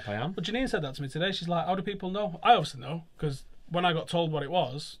type I am. But Janine said that to me today. She's like, how do people know? I obviously know because when I got told what it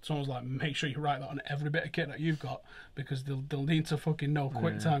was, someone was like, make sure you write that on every bit of kit that you've got because they'll need to fucking know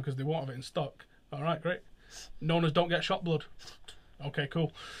quick time because they won't have it in stock. All right, great. Known as don't get shot blood. Okay,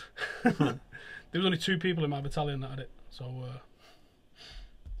 cool. There was only 2 people in my battalion that had it, so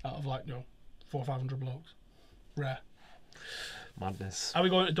out of like 400 or 500 blokes, rare. Madness. Are we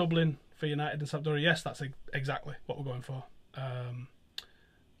going to Dublin for United and Sampdoria? Yes, that's exactly what we're going for.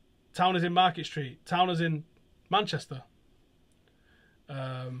 Town is in Market Street. Town is in Manchester.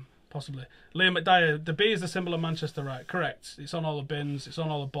 Possibly. Liam McDyer. The B is the symbol of Manchester, right? Correct. It's on all the bins. It's on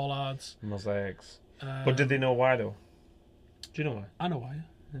all the bollards. Mosaics. But did they know why though? Do you know why? I know why.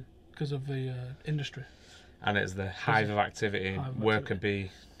 Because of the industry. And it's the hive of activity, worker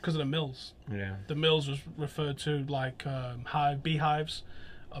bee. Because of the mills. Yeah. The mills was referred to like beehives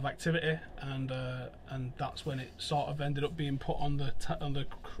of activity, and that's when it sort of ended up being put on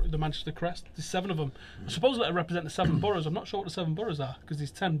the Manchester crest. There's 7 of them. Supposedly they represent the 7 boroughs. I'm not sure what the 7 boroughs are because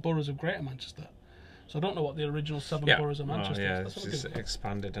there's 10 boroughs of Greater Manchester. So I don't know what the original 7 boroughs of Manchester. Yeah, it's just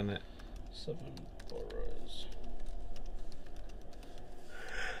expanded, isn't it? 7 boroughs.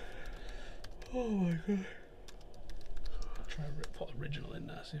 Oh my god. Try and put original in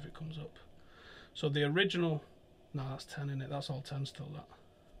there, see if it comes up. So the original, no, that's 10 in it. That's all 10 still. That.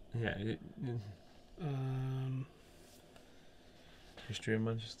 Yeah. History of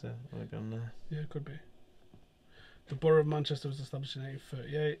Manchester. Like on there. Yeah, it could be. The Borough of Manchester was established in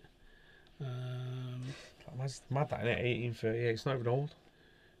 1838. It's mad that, isn't it? 1838. It's not even old.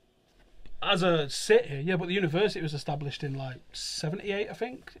 As a city, yeah, but the university was established in like 78, I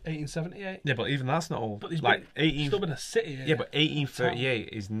think, 1878. Yeah, but even that's not old. But it's like still been a city. Yeah, but 1838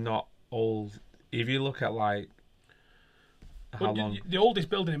 is not old. If you look at like how long, the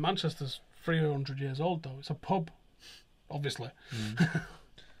oldest building in Manchester is 300 years old, though. It's a pub, obviously.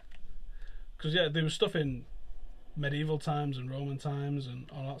 Because yeah, there was stuff in medieval times and Roman times and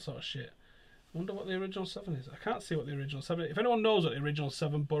all that sort of shit. I wonder what the original 7 is. I can't see what the original 7 is. If anyone knows what the original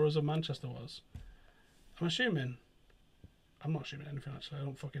 7 boroughs of Manchester was, I'm not assuming anything actually. I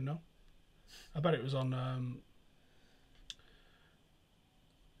don't fucking know. I bet it was on.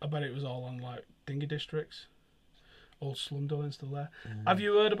 I bet it was all on like dinghy districts. Old Slumdulling still there. Have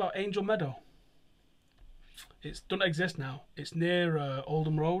you heard about Angel Meadow? It doesn't exist now. It's near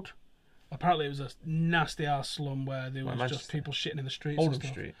Oldham Road. Apparently, it was a nasty ass slum where there was just people shitting in the streets. Oldham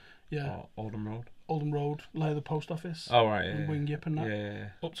Street. Yeah. Or Oldham Road. Oldham Road, near the post office. Oh right, yeah. And Wing Yip and that. Yeah.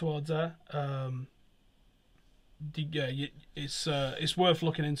 Up towards there. It's worth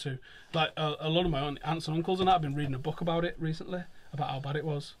looking into. Like a lot of my aunts and uncles and that have been reading a book about it recently, about how bad it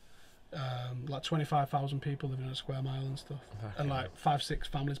was. Like 25,000 people living in a square mile and stuff, and like 5-6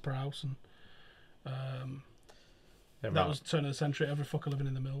 families per house, and that was turn of the century. Every fucker living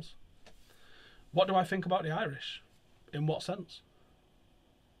in the mills. What do I think about the Irish? In what sense?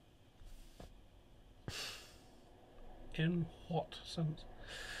 In what sense?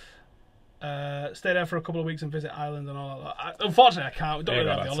 Stay there for a couple of weeks and visit Ireland and all that. Unfortunately, I can't. We don't really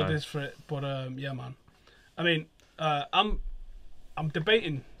have the holidays for it. But yeah, man. I mean, I'm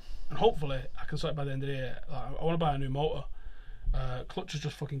debating, and hopefully I can sort it by the end of the year. Like, I want to buy a new motor. Clutch has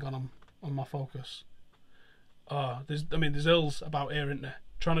just fucking gone on my Focus. There's hills about here, isn't there?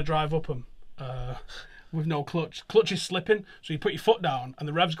 Trying to drive up them with no clutch. Clutch is slipping, so you put your foot down and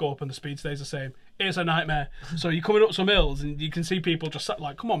the revs go up and the speed stays the same. It's a nightmare. So you're coming up some hills and you can see people just sat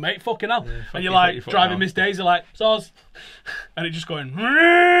like, come on, mate, fucking hell. Yeah, and you're like driving Miss Daisy like, soz. And it's just going,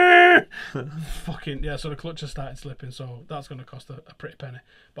 fucking, yeah, so the clutch has started slipping, so that's going to cost a pretty penny.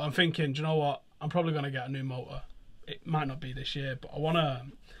 But I'm thinking, do you know what? I'm probably going to get a new motor. It might not be this year, but I want to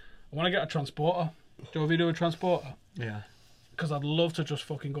get a transporter. Do you ever do a transporter? Yeah. Because I'd love to just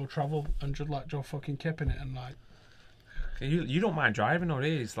fucking go travel and just like Joe fucking Kip in it and like. You don't mind driving, or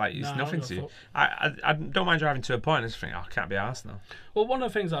it's like it's nothing to you. I don't mind driving to a point. I just think, I can't be arsed now. Well, one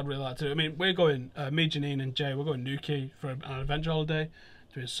of the things I'd really like to do. I mean, we're going. Me, Janine, and Jay. We're going Newquay for an adventure holiday,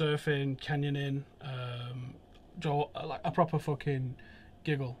 doing surfing, canyoning. Joe, like a proper fucking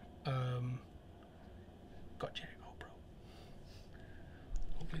giggle. Got Jay go, bro.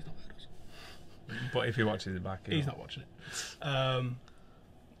 Hopefully he's not heard us. But if he watches it back, he's not watching it.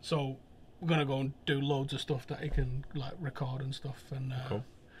 So. We're gonna go and do loads of stuff that he can like record and stuff, and cool.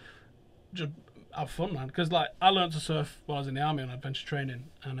 Just have fun, man. Because like I learned to surf while I was in the army on adventure training,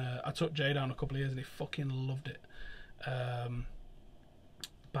 and I took Jay down a couple of years, and he fucking loved it.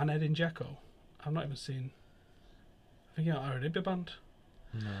 Bandhead in Jekko, I've not even seen. I think you're not already be banned.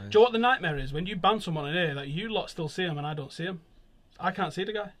 Nice. Do you know what the nightmare is when you ban someone in here? Like you lot still see him, and I don't see him. I can't see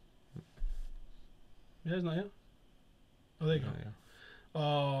the guy. Yeah, he's not here. Oh, there you go. Yeah.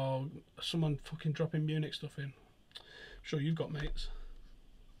 Oh, someone fucking dropping Munich stuff in. Sure, you've got mates.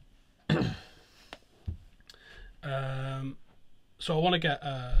 So I want to get.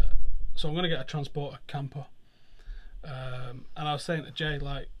 So I'm going to get a transporter camper. And I was saying to Jay,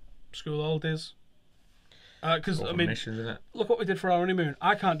 like, school holidays. Because I mean, missions, isn't it? Look what we did for our honeymoon.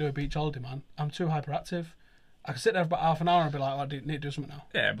 I can't do a beach holiday, man. I'm too hyperactive. I can sit there for about half an hour and be like, I need to do something now.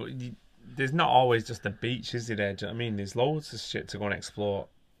 Yeah, but there's not always just the beach, is there? Do you know what I mean? There's loads of shit to go and explore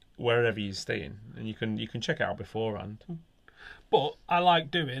wherever you're staying, and you can check it out beforehand. But I like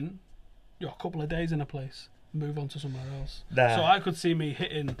doing a couple of days in a place, move on to somewhere else. Nah. So I could see me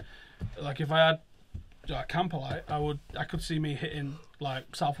hitting, like if I had a camper light, I could see me hitting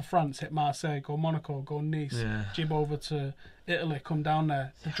like south of France, hit Marseille, go Monaco, go Nice, jib over to Italy, come down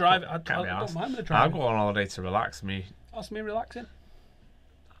there. The drive, I don't mind the drive. I'll go on holiday to relax me. That's me relaxing.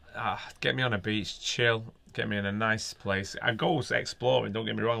 Get me on a beach, chill, get me in a nice place. I go exploring, don't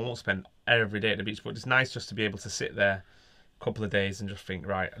get me wrong, I won't spend every day at the beach, but it's nice just to be able to sit there a couple of days and just think,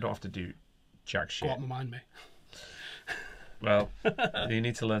 right, I don't have to do jack shit. Go out and mind me. Well, you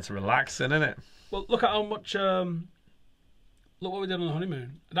need to learn to relax, innit? Well, look at how much, look what we did on the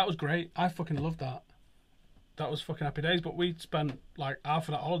honeymoon. That was great. I fucking loved that. That was fucking happy days, but we spent like half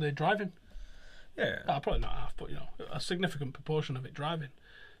of that holiday driving. Yeah. Probably not half, but a significant proportion of it driving.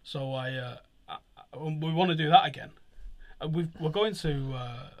 So we want to do that again. We're going to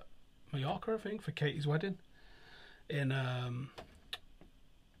Mallorca, I think, for Katie's wedding in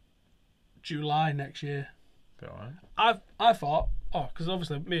July next year. Alright. I thought, because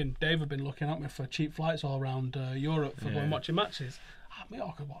obviously me and Dave have been looking at me for cheap flights all around Europe for going watching matches.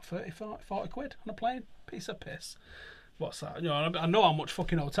 Mallorca, what, 40 quid on a plane? Piece of piss. What's that? I know how much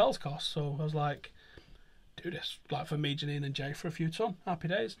fucking hotels cost, so I was like, do this, like for me, Janine and Jay for a few ton. Happy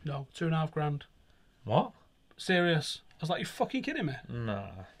days. No, $2.5 grand. What? Serious. I was like, you fucking kidding me? Nah,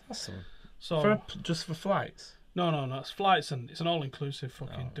 that's something. So just for flights? No, it's flights and it's an all-inclusive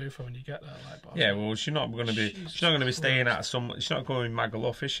fucking do for when you get there. Like, yeah, well, she's not going to be staying at some. She's not going in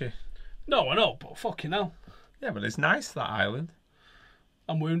Magaluf, is she? No, I know, but fucking hell. Yeah, but it's nice, that island.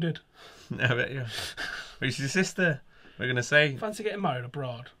 I'm wounded. I bet you. Which is your sister? We're going to say. Fancy getting married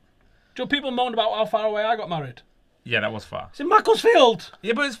abroad. Do you know people moaned about how far away I got married? Yeah, that was far. It's in Macclesfield.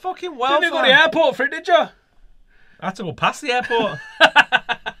 Yeah, but it's fucking well. Didn't you go to the airport for it, did you? I had to go past the airport.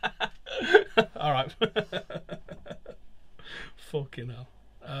 All right. Fucking hell.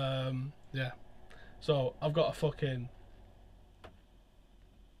 Yeah. So I've got to go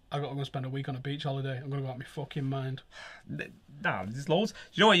and spend a week on a beach holiday. I'm going to go out my fucking mind. Nah, there's loads. Do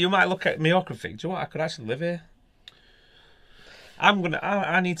you know what? You might look at Mallorca and think, do you know what? I could actually live here.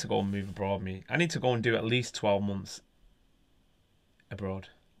 I need to go and move abroad, me. I need to go and do at least 12 months abroad.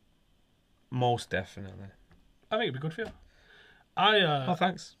 Most definitely. I think it'd be good for you. Oh,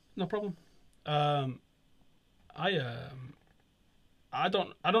 thanks. No problem. I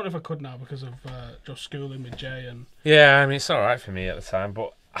don't know if I could now because of just schooling with Jay and. Yeah, I mean it's all right for me at the time,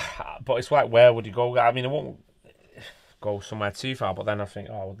 but But it's like, where would you go? I mean, I won't go somewhere too far, but then I think,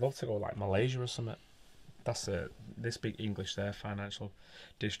 I would love to go like Malaysia or something. That's they speak English there, financial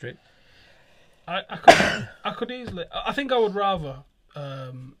district. I could easily. I think I would rather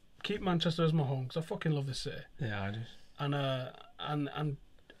keep Manchester as my home because I fucking love this city. Yeah, I do.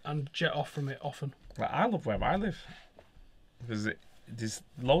 And jet off from it often. Like, I love where I live because there's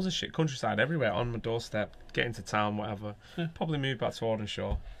loads of shit, countryside everywhere on my doorstep. Get into town, whatever. Yeah. Probably move back to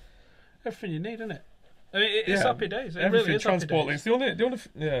Ordenshaw. Everything you need, isn't it? I mean, it's happy days. It everything really is transport happy days. links. The only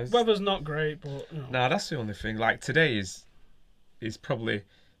yeah. Weather's not great, but you know. Nah, that's the only thing. Like today is probably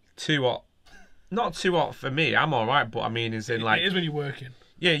too hot. Not too hot for me. I'm all right, but I mean, it's in like it is when you're working.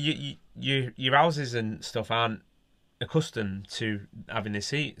 Yeah, your houses and stuff aren't accustomed to having this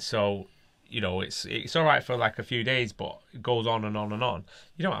heat, so you know it's all right for like a few days, but it goes on and on and on.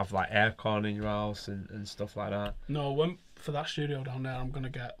 You don't have like aircon in your house and stuff like that. No, for that studio down there, I'm gonna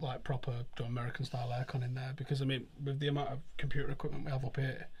get like proper American style aircon in there because I mean, with the amount of computer equipment we have up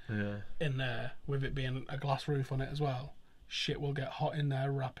here, in there, with it being a glass roof on it as well, shit will get hot in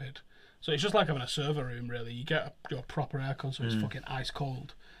there rapid. So it's just like having a server room, really. You get a proper aircon, so it's fucking ice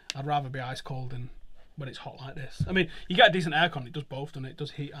cold. I'd rather be ice cold than when it's hot like this. I mean, you get a decent aircon, it does both, doesn't it? It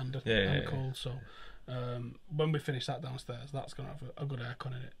does heat and cold. So when we finish that downstairs, that's going to have a good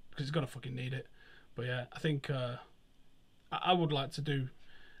aircon in it because it's going to fucking need it. But yeah, I think I would like to do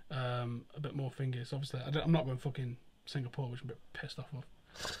a bit more fingers. Obviously, I'm not going fucking Singapore, which I'm a bit pissed off of.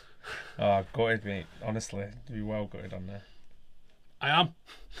 Oh, gutted, mate. Honestly, you'd be well gutted on there. I am.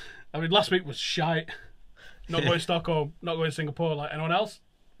 I mean, last week was shite. Not going to Stockholm, not going to Singapore. Like, anyone else?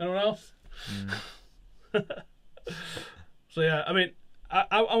 Anyone else? So yeah, I mean,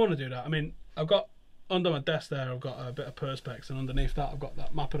 I want to do that. I mean, I've got under my desk there, I've got a bit of Perspex, and underneath that, I've got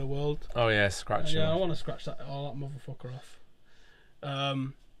that map of the world. Oh yeah, scratch. Yeah, I want to scratch all that motherfucker off.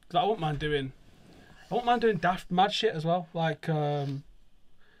 Because I won't mind doing daft mad shit as well, like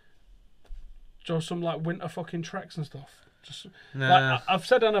just some like winter fucking treks and stuff. Just like I've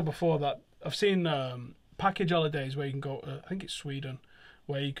said Anna before that I've seen package holidays where you can go to, I think it's Sweden,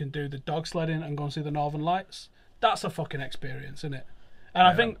 where you can do the dog sledding and go and see the Northern Lights. That's a fucking experience, isn't it? And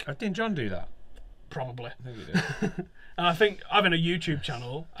I think didn't John do that? Probably. I think he did. And I think having a YouTube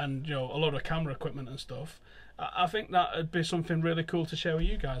channel and a lot of camera equipment and stuff, I think that would be something really cool to share with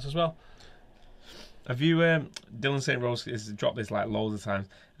you guys as well. Have you, Dylan St. Rose has dropped this like loads of times.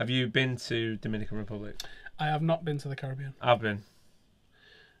 Have you been to Dominican Republic? I have not been to the Caribbean. I've been.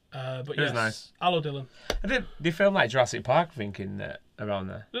 But it was nice. Hello, Dylan. They filmed like Jurassic Park, I think, around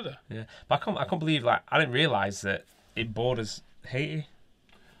there. Did they? Yeah, but I can't believe I didn't realise that it borders Haiti.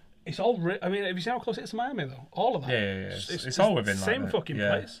 It's all. I mean, have you seen how close it is to Miami though? All of that. Yeah. It's all within the same like fucking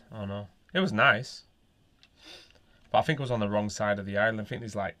place. Oh no, it was nice, but I think it was on the wrong side of the island. I think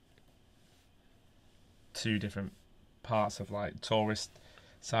there's like two different parts of like tourist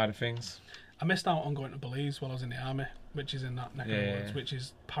side of things. I missed out on going to Belize while I was in the army, which is in that neck of the woods, which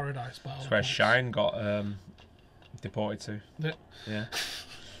is paradise. That's where Shine got deported to. Yeah.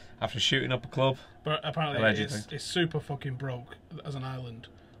 After shooting up a club. But apparently it's super fucking broke as an island,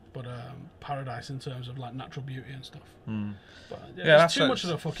 but paradise in terms of like natural beauty and stuff. But yeah, that's too much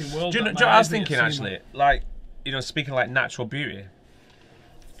of the fucking world. Do you know what I was thinking actually? Like, speaking like natural beauty,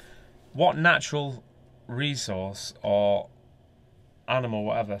 what natural resource or animal,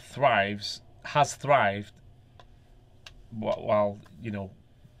 whatever, has thrived while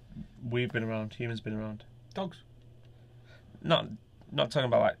we've been around, humans been around? Dogs. Not talking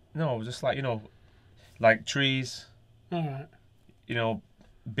about just like like trees. All right.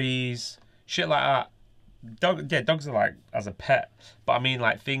 Bees, shit like that. Dogs are like as a pet, but I mean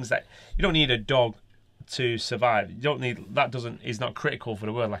like things that you don't need a dog to survive. You don't need that. Is not critical for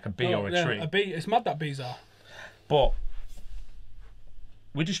the world like a bee or a tree. A bee. It's mad that bees are. But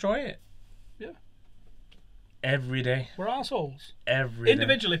we destroy it. Yeah. Every day. We're assholes.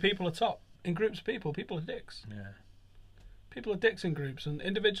 Individually, people are top. In groups of people are dicks. Yeah. People are dicks in groups, and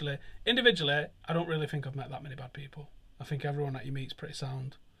individually, I don't really think I've met that many bad people. I think everyone that you meet is pretty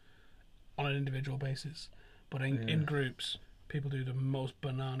sound on an individual basis. But in groups, people do the most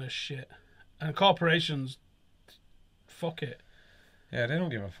banana shit. And corporations, fuck it. Yeah, they don't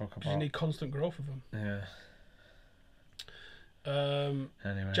give a fuck about. You need constant growth of them. Yeah.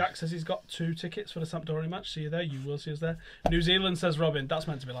 Anyway. Jack says he's got 2 tickets for the Sampdoria match. See you there. You will see us there. New Zealand, says Robin. That's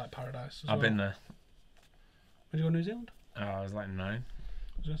meant to be like paradise. I've been there. When did you go to New Zealand? Oh, I was like 9. I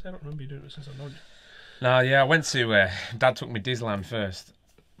was going to say, I don't remember you doing it since I've known you. No, yeah, I went to. Dad took me Disneyland first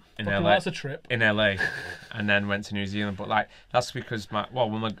in LA. That's a trip. In LA, and then went to New Zealand. But like that's because I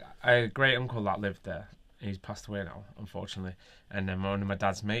had a great uncle that lived there He's passed away now, unfortunately. And then one of my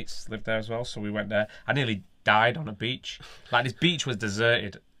dad's mates lived there as well, so we went there. I nearly died on a beach. Like, this beach was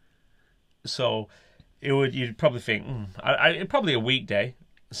deserted. So you'd probably think, probably a weekday,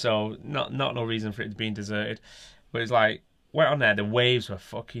 so not no reason for it being deserted. But it's like, went on there, the waves were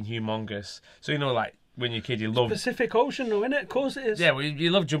fucking humongous. So, like, when you're a kid, you love... Pacific Ocean, though, innit? Of course it is. Yeah, well,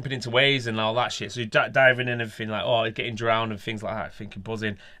 you love jumping into waves and all that shit. So you're diving in and everything, like, getting drowned and things like that, thinking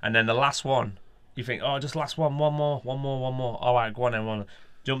buzzing. And then the last one, you think, just last one more. All right, go on then, one.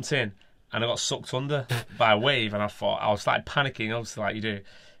 Jumped in, and I got sucked under by a wave, and I was like panicking, obviously, like you do.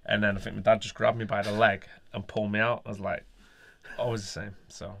 And then I think my dad just grabbed me by the leg and pulled me out. I was like, always the same.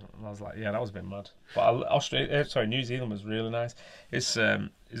 So I was like, yeah, that was a bit mad. But New Zealand was really nice. It's a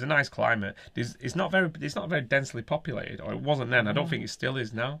nice climate. It's not very densely populated, or it wasn't then. I don't think it still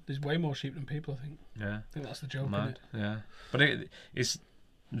is now. There's way more sheep than people, I think. Yeah, I think that's the joke. Mad. Yeah, but it's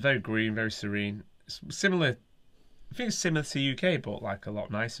very green, very serene. It's similar. I think it's similar to UK, but like a lot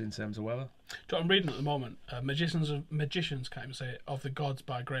nicer in terms of weather. Do you know what I'm reading at the moment? Magicians, can't even say it, of the Gods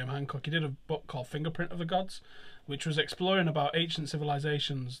by Graham Hancock. He did a book called Fingerprint of the Gods, which was exploring about ancient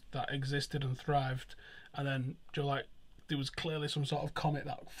civilizations that existed and thrived, and then there was clearly some sort of comet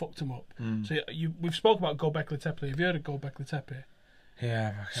that fucked them up. So we've spoke about Göbekli Tepe. Have you heard of Göbekli Tepe?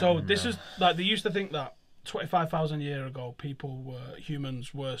 Yeah. So this is like, they used to think that 25,000 years ago,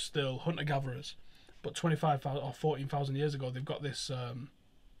 humans were still hunter-gatherers, but 25,000 or 14,000 years ago, they've got this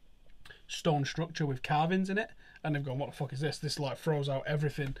stone structure with carvings in it, and they've gone, what the fuck is this? This like throws out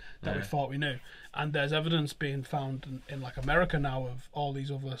everything that we thought we knew. And there's evidence being found in like America now of all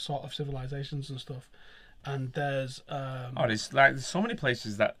these other sort of civilizations and stuff. And there's there's so many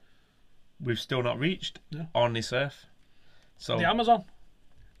places that we've still not reached on this earth. So the Amazon.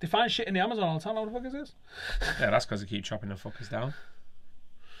 They find shit in the Amazon all the time. What the fuck is this? Yeah, that's because they keep chopping the fuckers down.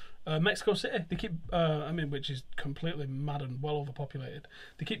 Mexico City, they keep, which is completely mad and well overpopulated.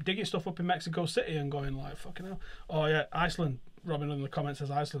 They keep digging stuff up in Mexico City and going like, fucking hell. Oh yeah, Iceland. Robin in the comments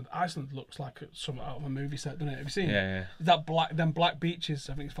says Iceland. Iceland looks like something out of a movie set, doesn't it? Have you seen it? Yeah. That black beaches,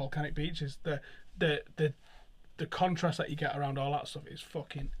 I think it's volcanic beaches. The contrast that you get around all that stuff is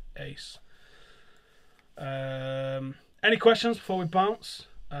fucking ace. Any questions before we bounce?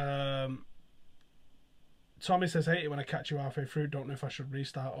 Tommy says, hate it when I catch you halfway through. Don't know if I should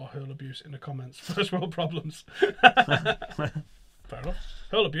restart or hurl abuse in the comments. First world problems. Fair enough.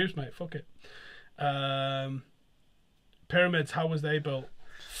 Hurl abuse, mate. Fuck it. Pyramids, how was they built?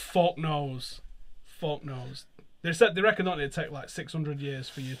 Fuck knows. They reckon that it'd take like 600 years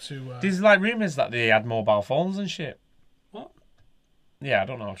for you to... There's like rumours that they had mobile phones and shit. What? Yeah, I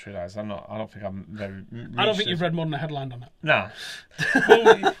don't know how true that is. I don't think I'm very... I don't think you've read more than a headline on it. Nah.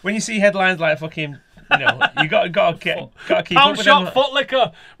 Well, when you see headlines like fucking... you got to keep up Pound with shop them. foot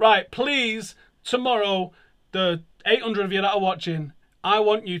liquor. Right, please, tomorrow, the 800 of you that are watching, I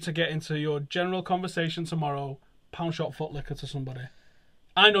want you to get into your general conversation tomorrow, pound shop foot liquor to somebody.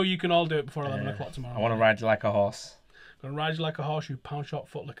 I know you can all do it before 11 o'clock tomorrow. I want to ride you like a horse. I'm going to ride you like a horse, you pound shop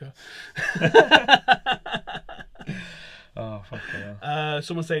foot liquor. Oh, fuck yeah.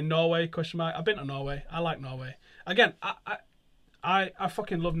 Someone saying Norway, question mark. I've been to Norway. I like Norway. Again, I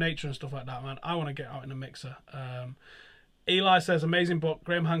fucking love nature and stuff like that, man. I want to get out in a mixer. Eli says, amazing book.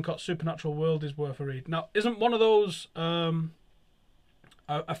 Graham Hancock's Supernatural World is worth a read. Now, isn't one of those a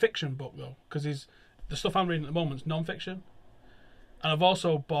fiction book, though? Because the stuff I'm reading at the moment is non-fiction. And I've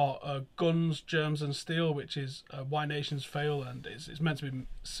also bought Guns, Germs and Steel, which is Why Nations Fail, and it's meant to be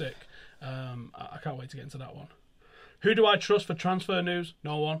sick. I can't wait to get into that one. Who do I trust for transfer news?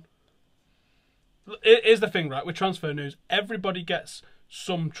 No one. Here's the thing, right? With transfer news, everybody gets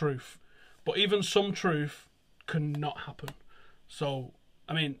some truth, but even some truth can not happen. So,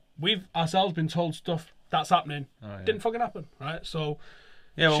 I mean, we've ourselves been told stuff that's happening. Didn't fucking happen, right? So,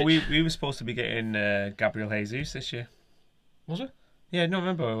 yeah, well, we were supposed to be getting Gabriel Jesus this year. Was it? Yeah, no,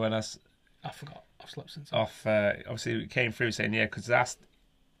 remember when I forgot. I've slept since. Obviously, it came through saying because they asked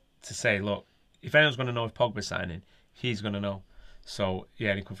to say, look, if anyone's going to know if Pogba's signing, he's going to know. So,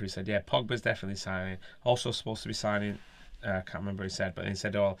 yeah, he come through and said, yeah, Pogba's definitely signing. Also supposed to be signing, I can't remember what he said, but he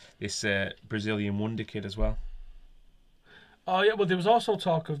said, this Brazilian wonder kid as well. Oh, yeah, well, there was also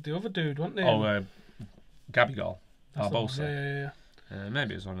talk of the other dude, wasn't there? Gabigol. Barbosa. Yeah.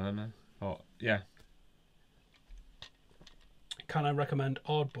 Maybe it was one of them, man. But, yeah. Can I recommend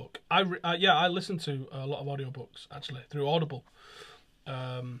Audbook? I listen to a lot of audiobooks, actually, through Audible.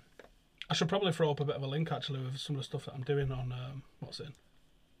 I should probably throw up a bit of a link, actually, with some of the stuff that I'm doing on what's it.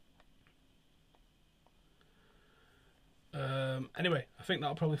 Anyway, I think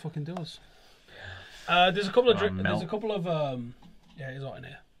that'll probably fucking do us. There's a couple of yeah, it's hot in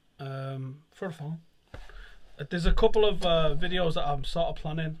here. For a phone. There's a couple of videos that I'm sort of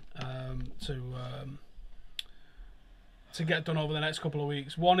planning to get done over the next couple of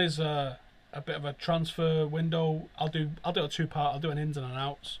weeks. One is a bit of a transfer window. I'll do a 2-part. I'll do an ins and an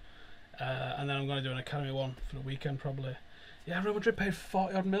outs, and then I'm going to do an academy one for the weekend probably. Yeah, Real Madrid paid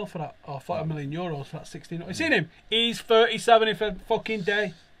 40 odd mil for that, or 40 million euros for that 16. You seen him? He's 37 if a fucking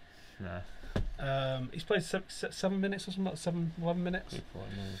day. Nah. He's played 7 minutes or something, like 11 minutes.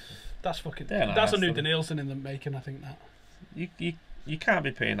 That's fucking. That's a new Danielson in the making, I think. That you can't be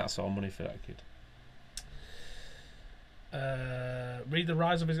paying that sort of money for that kid. Read The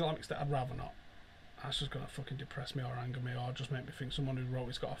Rise of Islamic State. I'd rather not. That's just gonna fucking depress me or anger me or just make me think someone who wrote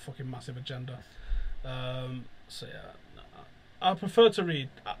it's got a fucking massive agenda. So yeah, I prefer to read.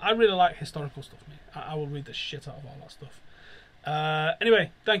 I really like historical stuff. Me, I will read the shit out of all that stuff.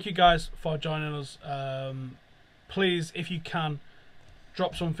 Anyway, thank you guys for joining us. Please, if you can,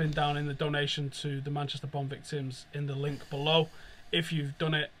 drop something down in the donation to the Manchester bomb victims in the link below. If you've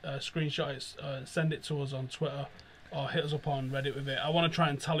done it, screenshot it, send it to us on Twitter, or hit us up on Reddit with it. I want to try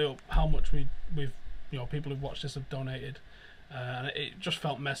and tally up how much we've people who've watched this have donated. And it just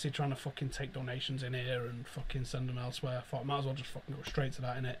felt messy trying to fucking take donations in here and fucking send them elsewhere. I thought I might as well just fucking go straight to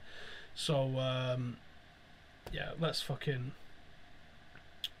that, innit? So yeah, let's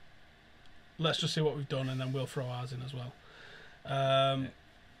just see what we've done and then we'll throw ours in as well.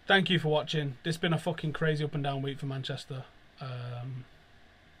 Thank you for watching. This has been a fucking crazy up and down week for Manchester. That's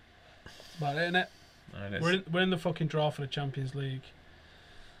about it, innit? We're in the fucking draw for the Champions League.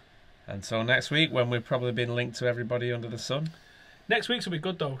 Until next week, when we've probably been linked to everybody under the sun. Next week's will be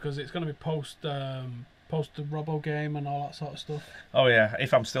good though, because it's going to be post the Robbo game and all that sort of stuff. Oh yeah,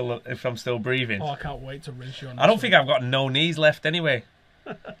 if I'm still breathing. Oh, I can't wait to rinse you on. I don't think I've got no knees left anyway.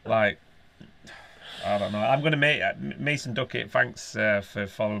 Like, I don't know. I'm going to make Mason Duckett. Thanks for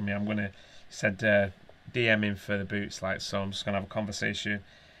following me. I'm going to DM him for the boots. Like, so I'm just going to have a conversation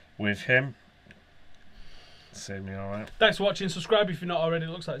with him. Save me, alright. Thanks for watching. Subscribe if you're not already. It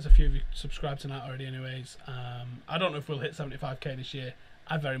looks like there's a few of you subscribed tonight already anyways. I don't know if we'll hit 75k this year.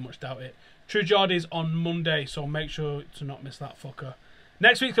 I very much doubt it. True Geordie's on Monday, so make sure to not miss that fucker.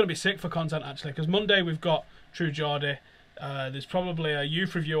 Next week's going to be sick for content actually, because Monday we've got True Geordie. There's probably a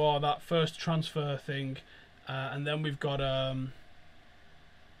youth review or that first transfer thing. And then we've got the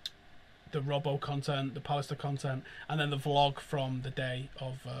Robbo content, the Pallister content, and then the vlog from the day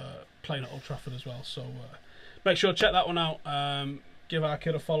of playing at Old Trafford as well. So make sure to check that one out. Give our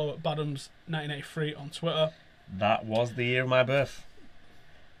kid a follow at Badams1983 on Twitter. That was the year of my birth.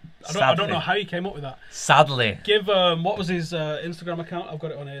 I don't know how he came up with that. Sadly. Give what was his Instagram account? I've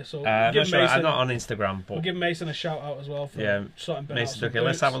got it on here. So give Mason, I'm not on Instagram, but we'll give Mason a shout out as well for sorting Ben Mason. Okay,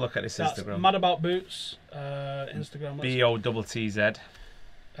 let's have a look at this Instagram. Mad About Boots Instagram. BOTTZ.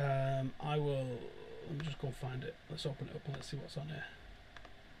 I will. Let me just go find it. Let's open it up and let's see what's on here.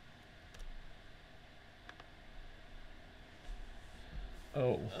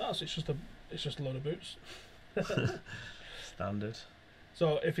 Oh, so it's just a load of boots. Standard.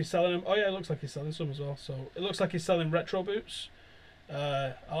 So if he's selling them, oh yeah, it looks like he's selling some as well. So it looks like he's selling retro boots.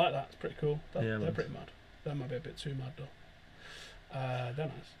 I like that. It's pretty cool. They're pretty mad. That might be a bit too mad though. They're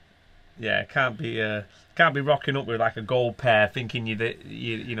nice. Yeah, can't be rocking up with like a gold pair, thinking you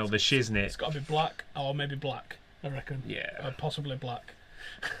know the shiznit. It's got to be black or maybe black. I reckon. Yeah. Possibly black.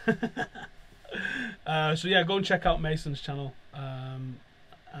 So yeah, go and check out Mason's channel.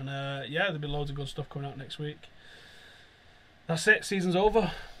 Yeah, there'll be loads of good stuff coming out next week. That's it. Season's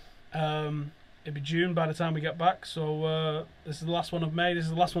over. It'll be June by the time we get back. So this is the last one of May. This is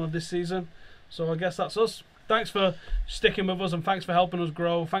the last one of this season. So I guess that's us. Thanks for sticking with us and thanks for helping us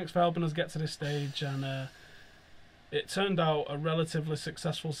grow. Thanks for helping us get to this stage. And it turned out a relatively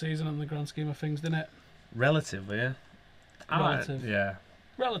successful season in the grand scheme of things, didn't it? Relatively, yeah. Relative. Yeah.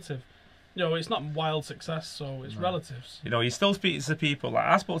 Relative. You know, it's not wild success, so it's relatives. You know, you still speak to people like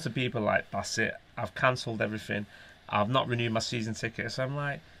I spoke to people like Bassett. I've cancelled everything. I've not renewed my season tickets. I'm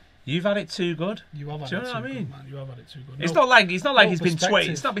like, you've had it too good. You have had it too good, man. You have had it too good. It's not like it's been 20.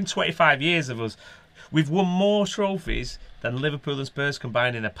 It's not been 25 years of us. We've won more trophies than Liverpool and Spurs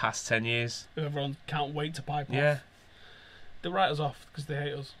combined in the past 10 years. Everyone can't wait to pipe off. Yeah. They write us off because they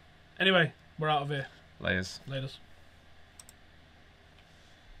hate us. Anyway, we're out of here. Laters.